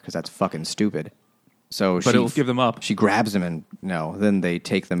vampire because that's fucking stupid. So it'll give them up. She grabs him and then they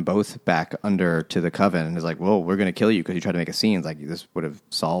take them both back under to the coven and is like, whoa, we're going to kill you because you tried to make a scene. It's like, this would have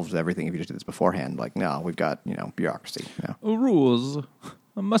solved everything if you just did this beforehand. Like, no, we've got, bureaucracy. Rules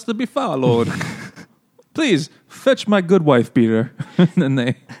must be followed. Please fetch my good wife beater. And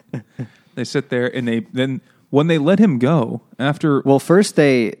then they sit there and then when they let him go after. Well, first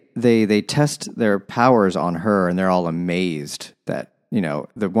they test their powers on her and they're all amazed that,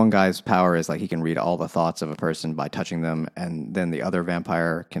 the one guy's power is like he can read all the thoughts of a person by touching them, and then the other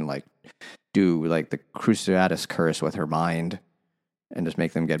vampire can like do like the Cruciatus curse with her mind and just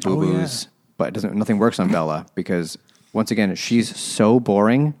make them get boo-boos. But nothing works on Bella because once again she's so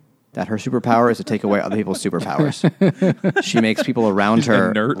boring that her superpower is to take away other people's superpowers. She makes people around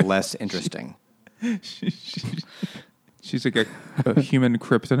her less interesting. She's like a human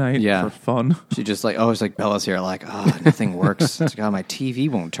kryptonite for fun. She just like, it's like Bella's here. Like, nothing works. It's like, my TV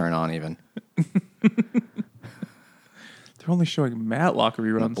won't turn on even. They're only showing Matlock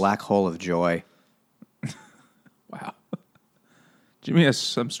reruns. A black hole of joy. Wow. Jimmy has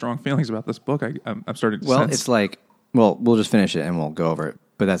some strong feelings about this book. I'm starting to sense. It's like, we'll just finish it and we'll go over it.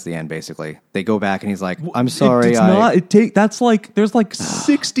 But that's the end, basically. They go back and he's like, I'm sorry. That's like, there's like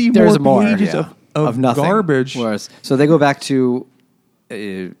 60 more pages of nothing. Garbage. So they go back to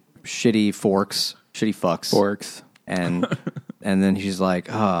shitty fucks. And then she's like,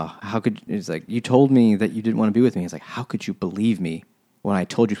 he's like, you told me that you didn't want to be with me. He's like, how could you believe me when I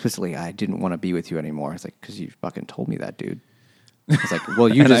told you explicitly I didn't want to be with you anymore? It's like, because you fucking told me that, dude. It's like, well,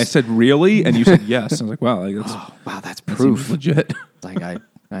 you I said, really? And you said yes. I was like, wow. That's proof. That's legit. Like,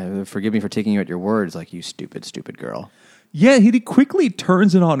 I forgive me for taking you at your word. It's like, you stupid, stupid girl. Yeah, he quickly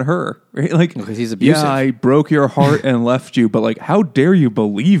turns it on her. Right? Like, because he's abusive. Yeah, I broke your heart and left you, but like, how dare you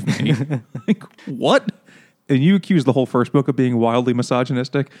believe me? Like, what? And you accuse the whole first book of being wildly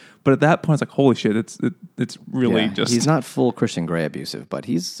misogynistic, but at that point, it's like, holy shit, it's really just... He's not full Christian Grey abusive, but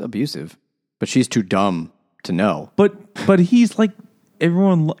he's abusive. But she's too dumb to know. But he's like,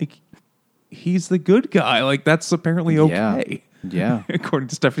 everyone, like, he's the good guy. Like, that's apparently okay. Yeah. According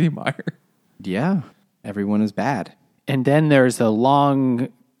to Stephanie Meyer. Yeah. Everyone is bad. And then there's a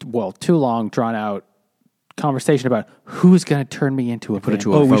too long, drawn out conversation about who's going to turn me into a vampire. Put it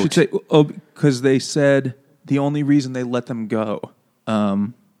to a vote. We should say, because they said the only reason they let them go,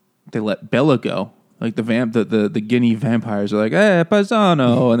 they let Bella go. Like the Guinea vampires are like, hey,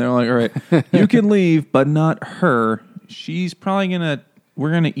 paisano. And they're like, all right, you can leave, but not her. She's probably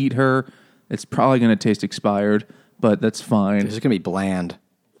we're going to eat her. It's probably going to taste expired, but that's fine. It's going to be bland.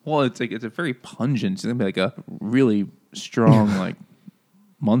 Well, it's a very pungent. It's gonna be like a really strong like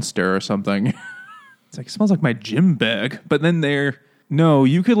Munster or something. It's like, it smells like my gym bag. But then no,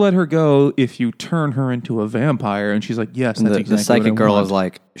 you could let her go if you turn her into a vampire. And she's like, yes, that's exactly the psychic what I girl want. is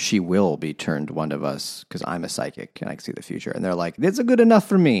like, she will be turned one of us because I'm a psychic and I can see the future. And they're like, it's good enough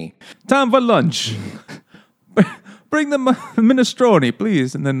for me. Time for lunch. Bring the minestrone,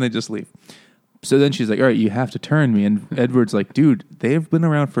 please. And then they just leave. So then she's like, all right, you have to turn me. And Edward's like, dude, they've been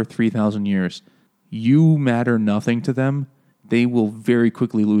around for 3,000 years. You matter nothing to them. They will very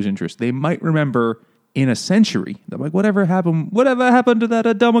quickly lose interest. They might remember in a century. They're like, whatever happened to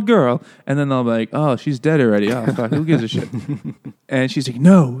that dumb girl? And then they'll be like, oh, she's dead already. Oh, fuck, who gives a shit? And she's like,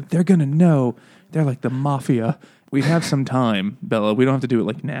 no, they're going to know. They're like the mafia. We have some time, Bella. We don't have to do it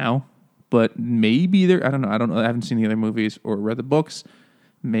like now. But maybe I don't know. I haven't seen the other movies or read the books.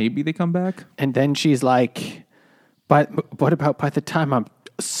 Maybe they come back. And then she's like, but what about by the time I'm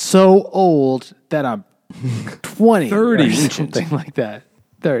so old that I'm 20? 30. Or something like that.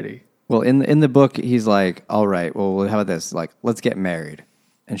 30. Well, in the book, he's like, all right, well, how about this? Like, let's get married.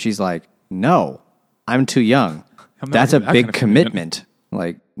 And she's like, no, I'm too young. That's a big commitment.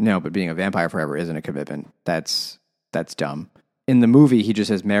 Like, no, but being a vampire forever isn't a commitment. That's dumb. In the movie, he just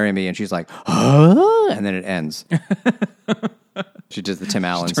says, marry me. And she's like, huh? And then it ends. She does the Tim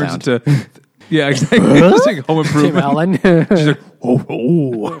Allen sound. Yeah, exactly. It's like Home Tim Improvement. Allen. She's like,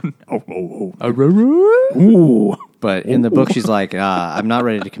 ooh. But in the book, she's like, I'm not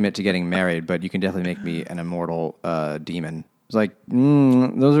ready to commit to getting married, but you can definitely make me an immortal demon. It's like,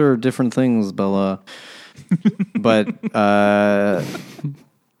 those are different things, Bella. But then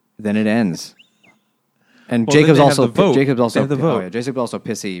it ends. And Jacob's also pissy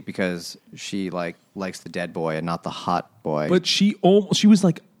because she likes the dead boy and not the hot boy. But she was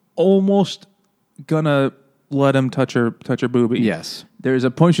like almost gonna let him touch her boobie. Yes. There's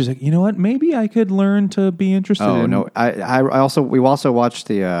a point she's like, you know what? Maybe I could learn to be interested. Oh no! We also watched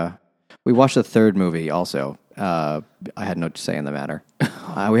the third movie. Also, I had no say in the matter.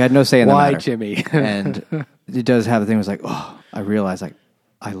 We had no say in the matter. Why, Jimmy? And it does have a thing. It was like, I realized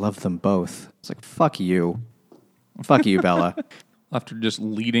I love them both. It's like, fuck you, Bella. After just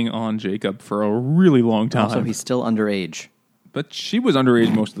leading on Jacob for a really long time. Also, he's still underage. But she was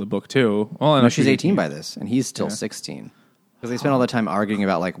underage most of the book too. Well, no, she's 18 by this, and he's still 16. Because they spent all the time arguing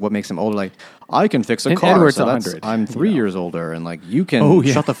about what makes him older. Like, I can fix a car. Edward's so 100. I'm 3 years older, and you can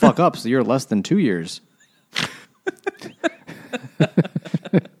shut the fuck up. So you're less than 2 years.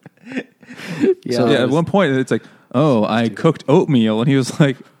 At one point it's like, I cooked oatmeal, and he was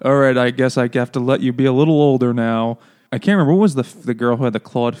like, all right, I guess I have to let you be a little older now. I can't remember, what was the girl who had the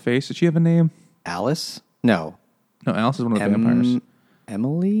clawed face? Did she have a name? Alice? No, Alice is one of the vampires.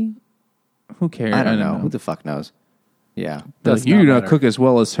 Emily? Who cares? I don't know. Who the fuck knows? Yeah, you do not cook as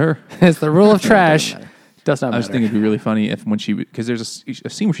well as her. It's the rule of trash. Does not matter. I was thinking it'd be really funny because there's a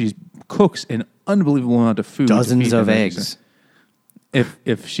scene where she cooks an unbelievable amount of food, dozens of eggs.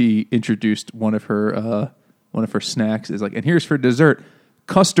 If she introduced one of her snacks is like, and here's for dessert,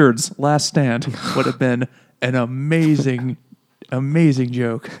 custards. Last stand would have been an amazing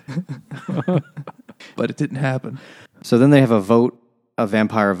joke, but it didn't happen. So then they have a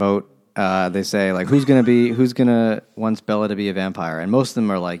vampire vote. They say who's gonna wants Bella to be a vampire, and most of them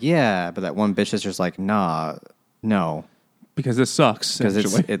are like, yeah, but that one bitch is just like, nah, no, because this sucks. Because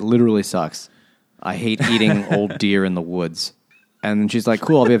it literally sucks. I hate eating old deer in the woods. And she's like,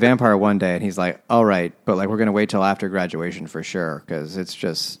 cool, I'll be a vampire one day. And he's like, all right, but we're gonna wait till after graduation for sure, because it's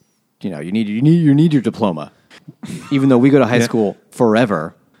just you need your diploma, even though we go to high school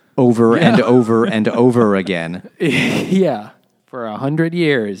forever, over and over and over again. Yeah. For 100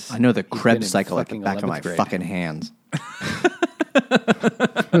 years. I know the Krebs cycle at the back of my fucking hands.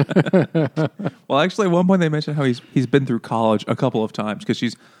 Well, actually, at one point they mentioned how he's been through college a couple of times because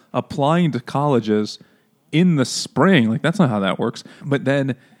she's applying to colleges in the spring. That's not how that works. But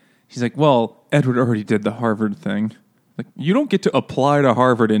then he's like, well, Edward already did the Harvard thing. You don't get to apply to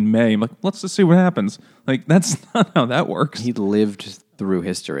Harvard in May. I'm like, let's just see what happens. That's not how that works. He lived through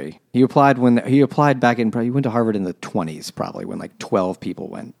history. He applied back in. He went to Harvard in the 20s, probably when 12 people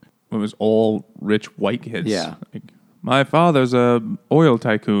went. It was all rich white kids. Yeah. My father's a oil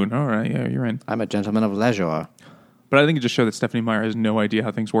tycoon. All right, yeah, you're in. I'm a gentleman of leisure. But I think it just showed that Stephenie Meyer has no idea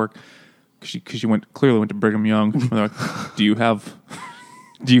how things work because she clearly went to Brigham Young. They're like, do you have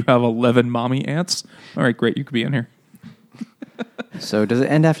 11 mommy aunts? All right, great, you could be in here. So does it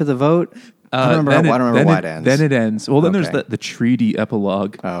end after the vote? I don't remember why it ends. Then it ends. Well, then there's the treaty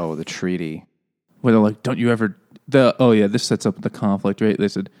epilogue. Oh, the treaty. Where they're like, don't you ever... this sets up the conflict, right? They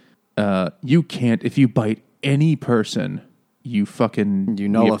said, you can't, if you bite any person, you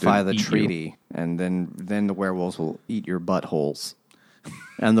nullify the treaty, and then the werewolves will eat your buttholes.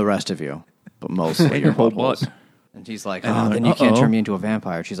 And the rest of you. But mostly your whole butt. And she's like, then you can't turn me into a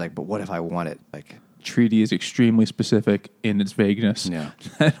vampire. She's like, but what if I want it? Treaty is extremely specific in its vagueness. Yeah.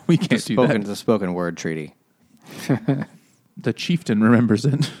 We can't do that. It's a spoken word treaty. The chieftain remembers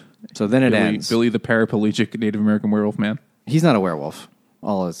it. So then it ends. Billy the paraplegic Native American werewolf man. He's not a werewolf.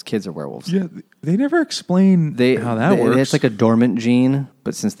 All his kids are werewolves. Yeah, they never explain how that works. It's like a dormant gene,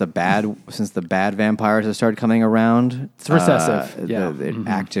 but since the bad vampires have started coming around, it's recessive. It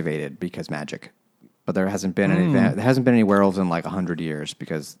activated because magic. But there hasn't been any werewolves in 100 years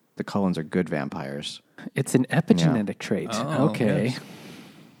because the Cullens are good vampires. It's an epigenetic trait. Oh, okay. Yes.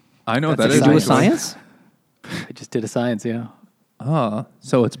 I know that is. Did you do a science? I just did a science, yeah.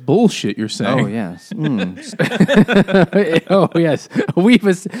 So it's bullshit you're saying. Oh, yes. Oh, yes.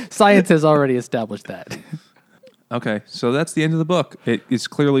 Science has already established that. Okay, so that's the end of the book. It is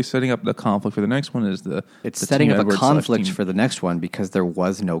clearly setting up the conflict for the next one. It's setting up a conflict for the next one because there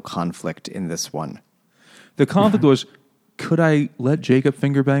was no conflict in this one. The conflict was, could I let Jacob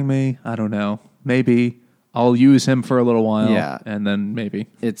finger bang me? I don't know. Maybe. I'll use him for a little while. Yeah. And then maybe.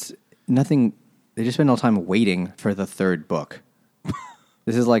 It's nothing. They just spend all the time waiting for the third book.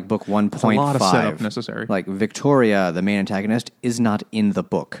 This is like book 1.5. That's a lot of setup necessary. Victoria, the main antagonist, is not in the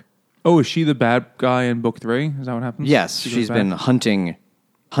book. Oh, is she the bad guy in book 3? Is that what happens? Yes, she's been hunting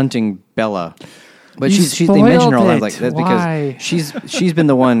Bella. But they mention her all like that because she's been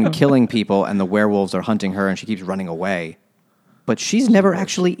the one killing people, and the werewolves are hunting her, and she keeps running away. But she's never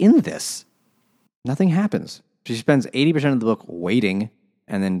actually in this. Nothing happens. She spends 80% of the book waiting,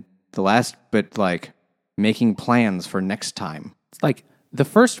 and then the last bit like making plans for next time. It's like the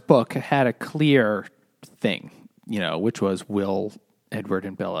first book had a clear thing, which was will Edward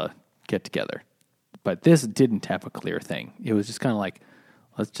and Bella get together. But this didn't have a clear thing. It was just kind of like,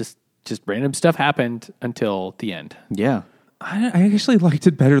 let's just random stuff happened until the end. Yeah. I actually liked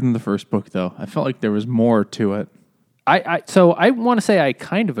it better than the first book, though. I felt like there was more to it. So I want to say I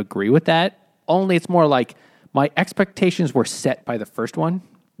kind of agree with that. Only it's more like my expectations were set by the first one,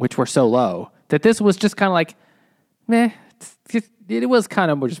 which were so low, that this was just kind of like, meh. It was kind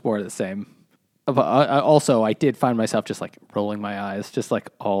of just more of the same. Also, I did find myself just like rolling my eyes, just like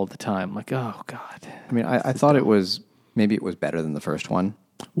all the time. Like, oh, God. I mean, I thought it was better than the first one.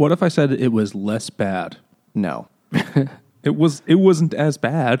 What if I said it was less bad? No. It wasn't as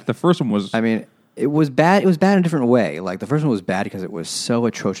bad. The first one was... I mean, it was bad. It was bad in a different way. Like, the first one was bad because it was so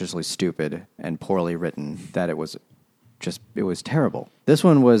atrociously stupid and poorly written that it was terrible. This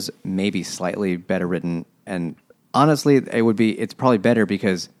one was maybe slightly better written, and honestly, it's probably better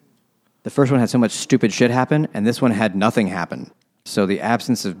because the first one had so much stupid shit happen, and this one had nothing happen. So the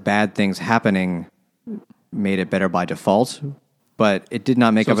absence of bad things happening made it better by default. But it did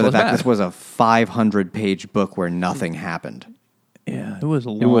not make up for the fact this was a 500-page book where nothing happened. Yeah, it was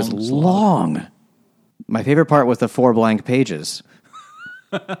long. It was long. My favorite part was the 4 blank pages.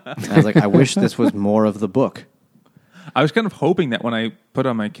 I was like, I wish this was more of the book. I was kind of hoping that when I put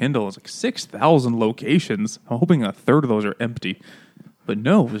on my Kindle, it's like 6,000 locations. I'm hoping a third of those are empty. But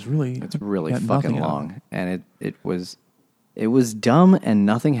no, it's really fucking long. And it was dumb and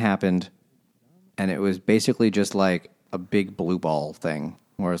nothing happened. And it was basically just like a big blue ball thing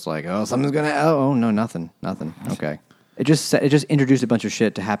where it's like, oh, something's gonna, oh no, nothing. Okay. It just introduced a bunch of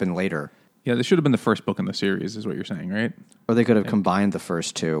shit to happen later. Yeah, this should have been the first book in the series, is what you're saying, right? Or they could have combined the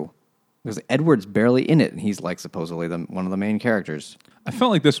first two. Because Edward's barely in it, and he's like supposedly one of the main characters. I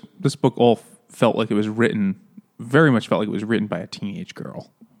felt like this book all felt like it was written, very much felt like it was written by a teenage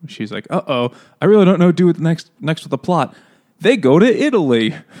girl. She's like, uh-oh, I really don't know what to do with next with the plot. They go to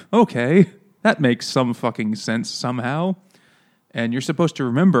Italy. Okay. That makes some fucking sense somehow. And you're supposed to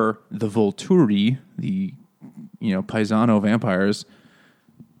remember the Volturi, the, Paisano vampires,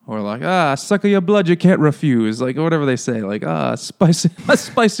 who are like, suck of your blood you can't refuse. Like, whatever they say. Like,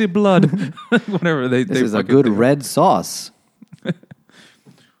 spicy blood. Whatever they This is a good red sauce.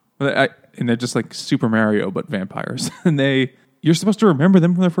 And they're just like Super Mario, but vampires. And you're supposed to remember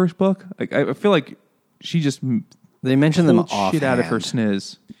them from the first book. Like, I feel like she just... They mention them offhand. Shit out of her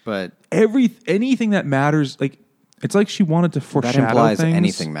sniz. But anything that matters, like, it's like she wanted to foreshadow that implies things.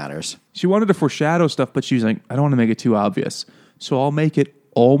 Anything matters. She wanted to foreshadow stuff, but she was like, I don't want to make it too obvious, so I'll make it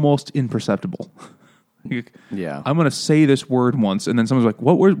almost imperceptible. Yeah, I'm going to say this word once, and then someone's like,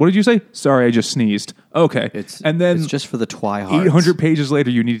 "What word? What did you say?" Sorry, I just sneezed. Okay, it's then just for the twihards. 800 pages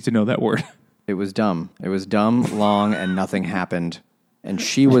later, you needed to know that word. It was dumb. It was dumb, long, and nothing happened. And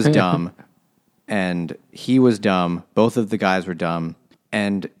she was dumb, and he was dumb. Both of the guys were dumb,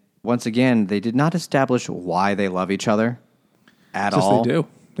 and once again, they did not establish why they love each other at all. They do.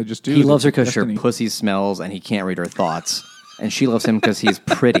 They just do. He loves her because her pussy smells and he can't read her thoughts. And she loves him because he's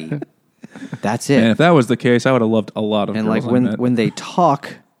pretty. That's it. And if that was the case, I would have loved a lot of girls. And like when they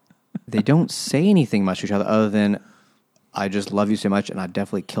talk, they don't say anything much to each other than, I just love you so much and I'd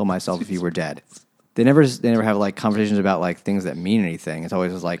definitely kill myself if you were dead. They never have like conversations about like things that mean anything. It's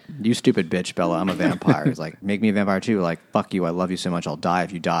always just like, you stupid bitch, Bella, I'm a vampire. It's like, make me a vampire too. Like, fuck you, I love you so much, I'll die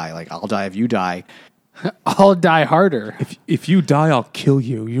if you die. Like, I'll die if you die. I'll die harder. If you die, I'll kill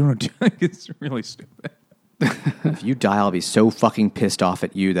you. You don't do it's really stupid. If you die, I'll be so fucking pissed off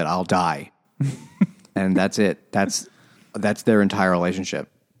at you that I'll die. And that's it. That's their entire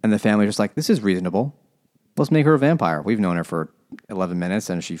relationship. And the family's just like, this is reasonable. Let's make her a vampire. We've known her for 11 minutes,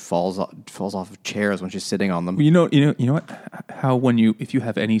 and she falls off of chairs when she's sitting on them. You know what? How if you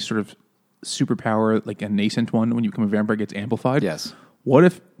have any sort of superpower, like a nascent one, when you become a vampire, it gets amplified. Yes. What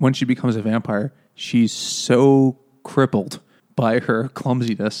if when she becomes a vampire, she's so crippled by her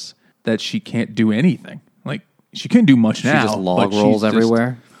clumsiness that she can't do anything? Like she can't do much now. She just log rolls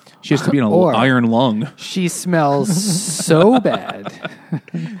everywhere. She has to be in an iron lung. She smells so bad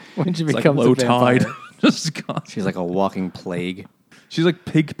when she becomes like low a vampire. Tide. Just gone. She's like a walking plague. She's like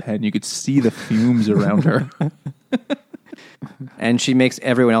Pigpen. You could see the fumes around her. And she makes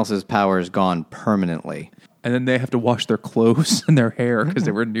everyone else's powers gone permanently. and then they have to wash their clothes and their hair because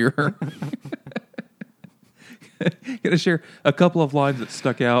they were near her. Gonna share a couple of lines that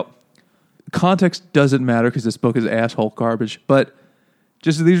stuck out. Context doesn't matter because this book is asshole garbage, but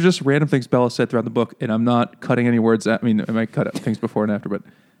these are just random things Bella said throughout the book, and I'm not cutting any words. I might cut out things before and after, but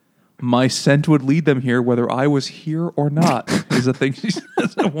my scent would lead them here whether I was here or not is a thing she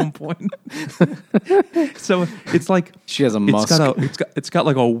says at one point. So it's like she has a musk. It's got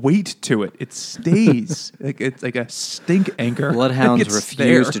like a weight to it. It stays. It's like a stink anchor. Bloodhounds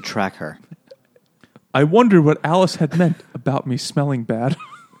refuse to track her. I wondered what Alice had meant about me smelling bad.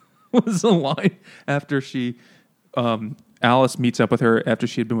 Was a line after Alice meets up with her after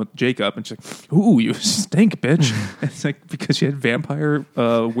she had been with Jacob, and she's like, "Ooh, you stink, bitch!" It's like because she had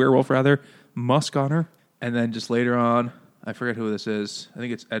werewolf musk on her. And then just later on, I forget who this is. I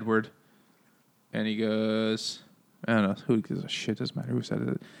think it's Edward, and he goes, "I don't know who gives a shit. Doesn't matter who said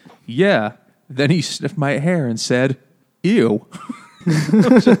it." Yeah. Then he sniffed my hair and said, "Ew."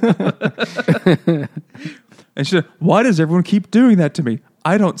 And she said, "Why does everyone keep doing that to me?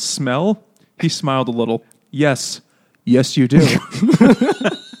 I don't smell." He smiled a little. Yes, you do.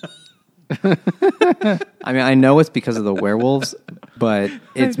 I mean, I know it's because of the werewolves, but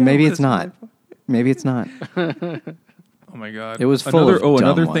maybe it's not. Maybe it's not. Oh my God. It was full of dumb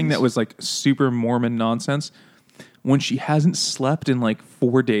another ones. thing that was like super Mormon nonsense. When she hasn't slept in like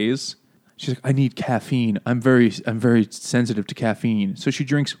 4 days, she's like, "I need caffeine. I'm very sensitive to caffeine." So she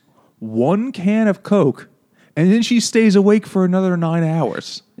drinks 1 can of Coke, and then she stays awake for another 9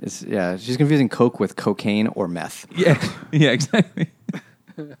 hours. She's confusing Coke with cocaine or meth. Yeah, exactly.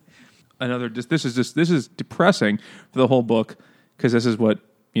 This is depressing for the whole book because this is what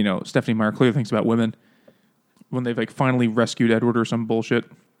Stephanie Meyer clearly thinks about women when they've like finally rescued Edward or some bullshit,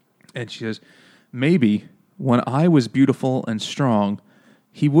 and she says, "Maybe when I was beautiful and strong,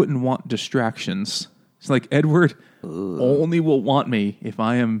 he wouldn't want distractions." It's like Edward only will want me if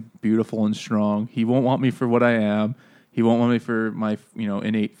I am beautiful and strong. He won't want me for what I am. He won't want me for my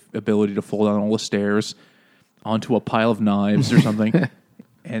innate ability to fall down all the stairs onto a pile of knives or something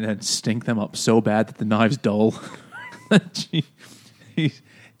and then stink them up so bad that the knives dull.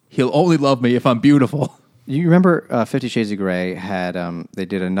 He'll only love me if I'm beautiful. You remember 50 Shades of Grey had they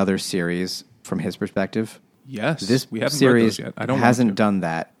did another series from his perspective? Yes. We haven't series read those yet. Hasn't done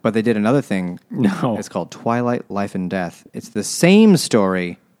that, but they did another thing. No. It's called Twilight, Life and Death. It's the same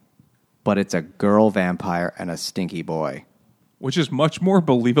story, but it's a girl vampire and a stinky boy. Which is much more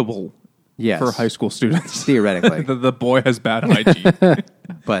believable for high school students. Theoretically. the boy has bad hygiene.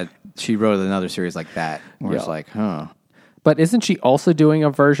 But she wrote another series like that where it's like, huh. But isn't she also doing a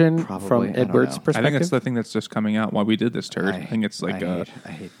version from Edward's perspective? I think that's the thing that's just coming out while we did this turd. I think it's like... I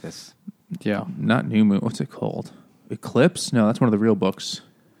hate this. Yeah. Not New Moon. What's it called? Eclipse? No, that's one of the real books.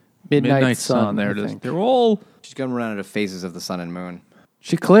 Midnight Sun. There it is. They're all... She's going around into phases of the sun and moon.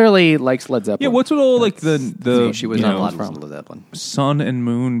 She clearly likes Led Zeppelin. Yeah, what's with all like the she was not a lot from Led Zeppelin. Sun and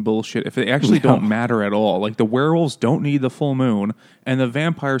moon bullshit? If they actually don't matter at all, like the werewolves don't need the full moon, and the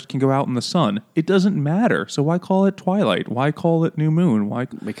vampires can go out in the sun. It doesn't matter. So why call it Twilight? Why call it New Moon? Why?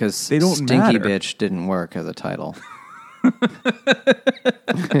 Because they don't Stinky matter. Bitch didn't work as a title.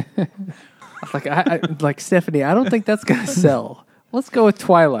 Like Stephanie, I don't think that's gonna sell. Let's go with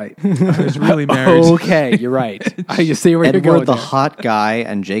Twilight. I was really married. Okay, you're right. You see where Edward you're going. the hot guy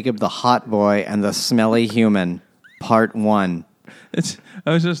and Jacob the hot boy and the smelly human, Part 1. I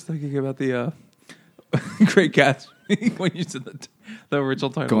was just thinking about the Great Gatsby when you said the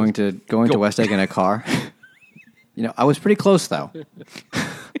original title. Going to West Egg in a car. I was pretty close though.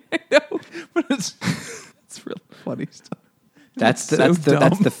 I know, but it's real funny stuff. That's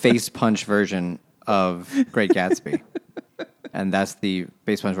the face punch version of Great Gatsby. And that's the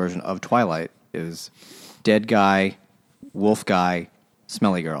face punch version of Twilight is dead guy, wolf guy,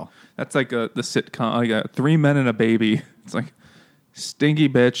 smelly girl. That's like the sitcom, like 3 men and a baby. It's like stinky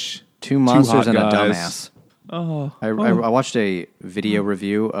bitch, 2 monsters and guys. a dumbass. Oh, I watched a video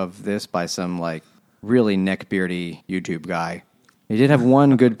review of this by some like really neckbeardy YouTube guy. He did have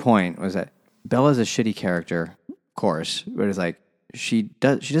one good point, was that Bella's a shitty character, of course, but it's like she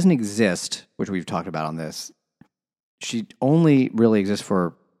doesn't exist, which we've talked about on this. She only really exists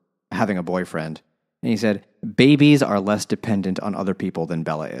for having a boyfriend. And he said, babies are less dependent on other people than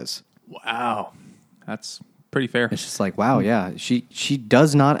Bella is. Wow. That's pretty fair. It's just like, wow, yeah. She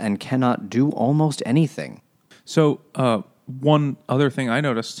does not and cannot do almost anything. So, one other thing I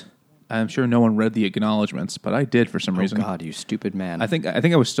noticed, I'm sure no one read the acknowledgments, but I did for some reason. Oh God, you stupid man. I think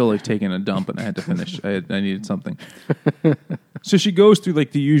I was still like taking a dump and I had to finish. I needed something. So she goes through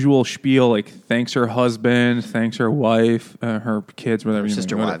like the usual spiel, like thanks her husband, thanks her wife, her kids, whatever.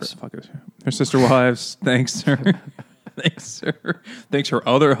 Sister wives. Fuck it. her sister wives. Thanks her. Thanks her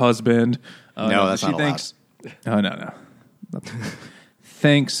other husband. No, that's not allowed. Oh no.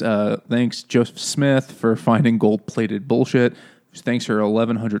 Thanks Joseph Smith for finding gold-plated bullshit. Thanks her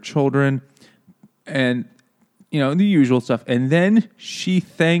 1,100 children, and the usual stuff. And then she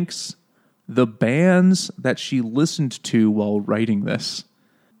thanks the bands that she listened to while writing this.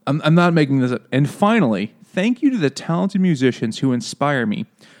 I'm not making this up. And finally, thank you to the talented musicians who inspire me,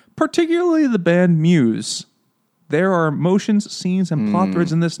 particularly the band Muse. There are emotions, scenes, and plot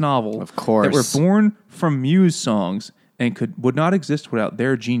threads in this novel, of course, that were born from Muse songs and would not exist without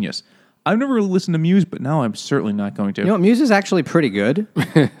their genius. I've never really listened to Muse, but now I'm certainly not going to. Muse is actually pretty good,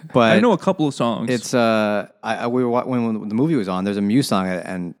 but I know a couple of songs. It's we were when the movie was on. There's a Muse song,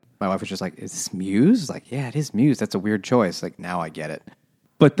 and my wife was just like, "Is this Muse?" Like, yeah, it is Muse. That's a weird choice. Like, now I get it.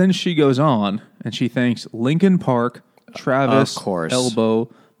 But then she goes on and she thanks Linkin Park, Travis, of course, Elbow,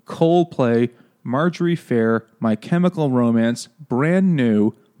 Coldplay, Marjorie Fair, My Chemical Romance, Brand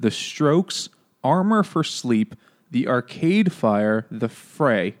New, The Strokes, Armor for Sleep, The Arcade Fire, The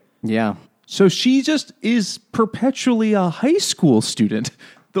Fray. Yeah. So she just is perpetually a high school student.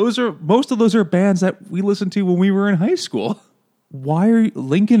 Most of those are bands that we listened to when we were in high school. Why are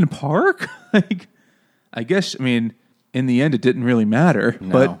Linkin Park? I guess, in the end, it didn't really matter.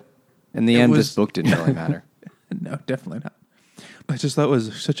 No. But in the end, this book didn't really matter. No, definitely not. I just thought it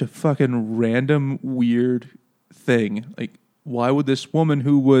was such a fucking random, weird thing. Like, why would this woman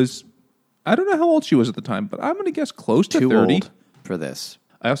who was, I don't know how old she was at the time, but I'm going to guess close to 30. Old for this.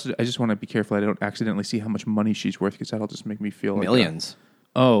 I just want to be careful I don't accidentally see how much money she's worth, because that'll just make me feel millions.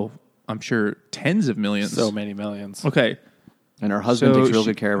 I'm sure tens of millions. So many millions. Okay. And her husband takes real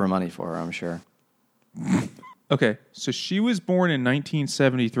good care of her money for her, I'm sure. Okay, so she was born in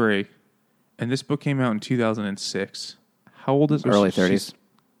 1973, and this book came out in 2006. How old is her? Early 30s.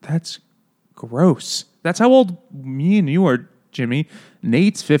 That's gross. That's how old me and you are, Jimmy.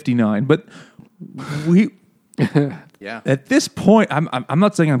 Nate's 59, but we... Yeah. At this point, I'm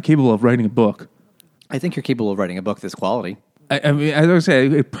not saying I'm capable of writing a book. I think you're capable of writing a book this quality. I mean, as I was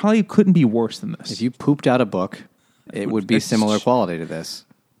saying, it probably couldn't be worse than this. If you pooped out a book, it would be similar quality to this.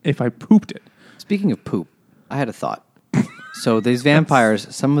 If I pooped it. Speaking of poop, I had a thought. So these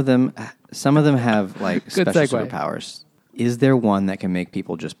vampires, some of them have like special superpowers. Is there one that can make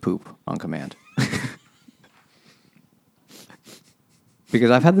people just poop on command? Because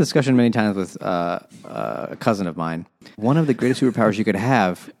I've had this discussion many times with a cousin of mine. One of the greatest superpowers you could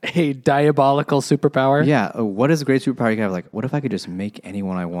have... A diabolical superpower? Yeah. What is the greatest superpower you could have? Like, what if I could just make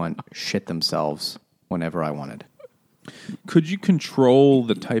anyone I want shit themselves whenever I wanted? Could you control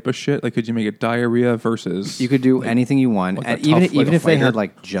the type of shit? Like, could you make it diarrhea versus... You could do anything you want. Like and even if they had,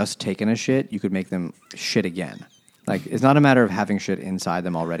 like, just taken a shit, you could make them shit again. Like, it's not a matter of having shit inside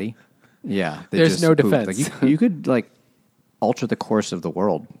them already. Yeah. There's no defense. Like, you could, like... alter the course of the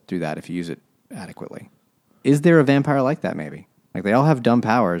world through that if you use it adequately. Is there a vampire like that, maybe? Like, they all have dumb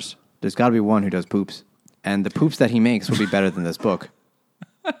powers. There's got to be one who does poops. And the poops that he makes will be better than this book.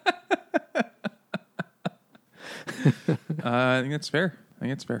 I think that's fair.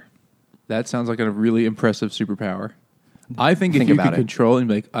 That sounds like a really impressive superpower. I think if you could control and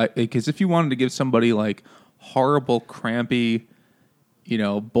because if you wanted to give somebody like horrible, crampy,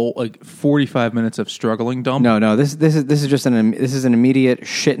 like 45 minutes of struggling dump. No. This is just an immediate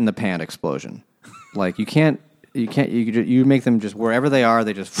shit in the pan explosion. Like you make them just wherever they are,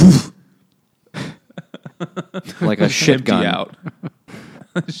 they just like a shit gun out.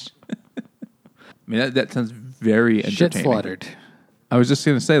 I mean that sounds very entertaining. Shit slaughtered. I was just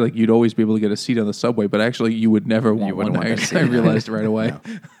going to say, like, you'd always be able to get a seat on the subway, but actually you would never want one. I realized right away.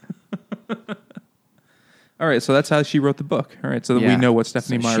 No. All right, so that's how she wrote the book. All right, so that we know what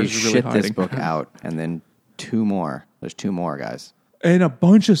Stephanie Meyer is really hiding. She shit this book out, and then two more. There's two more, guys. And a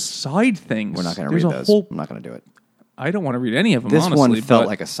bunch of side things. We're not going to read those. I'm not going to do it. I don't want to read any of them, this honestly. This one felt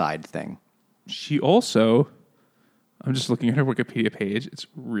like a side thing. She also... I'm just looking at her Wikipedia page. It's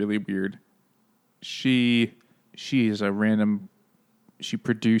really weird. She is a random... She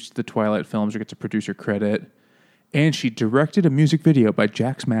produced the Twilight films, or gets a producer credit. And she directed a music video by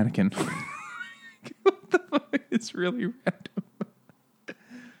Jack's Mannequin. What the fuck? It's really random.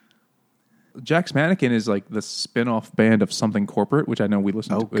 Jack's Mannequin is like the spin-off band of Something Corporate, which I know we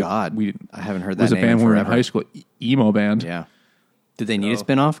listened to. Oh, God. I haven't heard that name. It was a band when we were in high school. Emo band. Yeah. Did they need a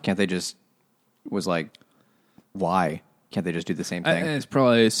spin-off? Can't they just... why? Can't they just do the same thing? It's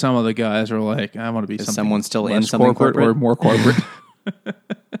probably some of the guys are like, I want to be something someone still less in Something Corporate or more corporate.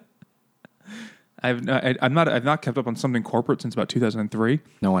 I've not kept up on Something Corporate since about 2003.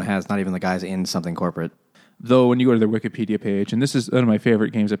 No one has, not even the guys in Something Corporate. Though when you go to their Wikipedia page, and this is one of my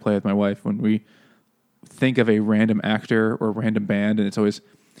favorite games I play with my wife, when we think of a random actor or random band, and it's always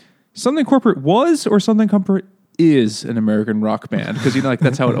something corporate was or something corporate is an American rock band, because like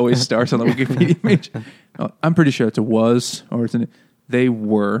that's how it always starts on the Wikipedia page. I'm pretty sure it's a was or it's they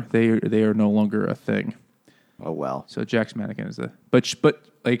were. They are no longer a thing. Oh well. So Jack's Mannequin is the but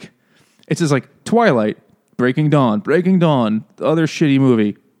like it says like Twilight, Breaking Dawn, the other shitty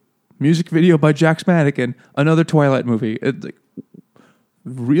movie, music video by Jack's Mannequin, another Twilight movie. It's like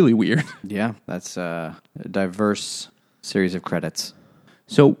really weird. Yeah, that's a diverse series of credits.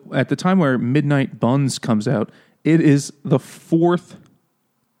 So at the time where Midnight Buns comes out, it is the 4th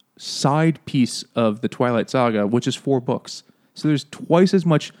side piece of the Twilight Saga, which is 4 books. So there's twice as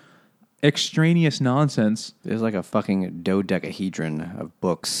much extraneous nonsense. There's like a fucking dodecahedron of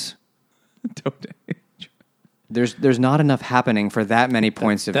books. There's not enough happening for that many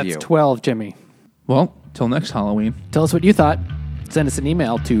points of view. That's 12, Jimmy. Well, till next Halloween. Tell us what you thought. Send us an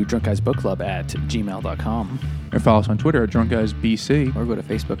email to drunkguysbookclub@gmail.com. Or follow us on Twitter at drunkguysbc. Or go to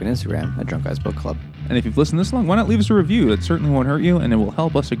Facebook and Instagram at Drunk Guys Book Club. And if you've listened this long, why not leave us a review? It certainly won't hurt you, and it will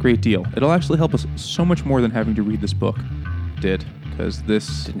help us a great deal. It'll actually help us so much more than having to read this book did, because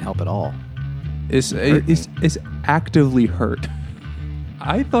this didn't help at all. Is actively hurt.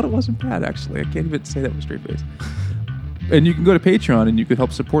 I thought it wasn't bad, actually. I can't even say that with a straight face. And you can go to Patreon and you can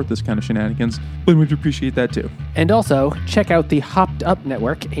help support this kind of shenanigans. But we'd appreciate that too. And also, check out the Hopped Up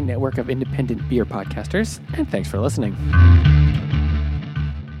Network, a network of independent beer podcasters. And thanks for listening.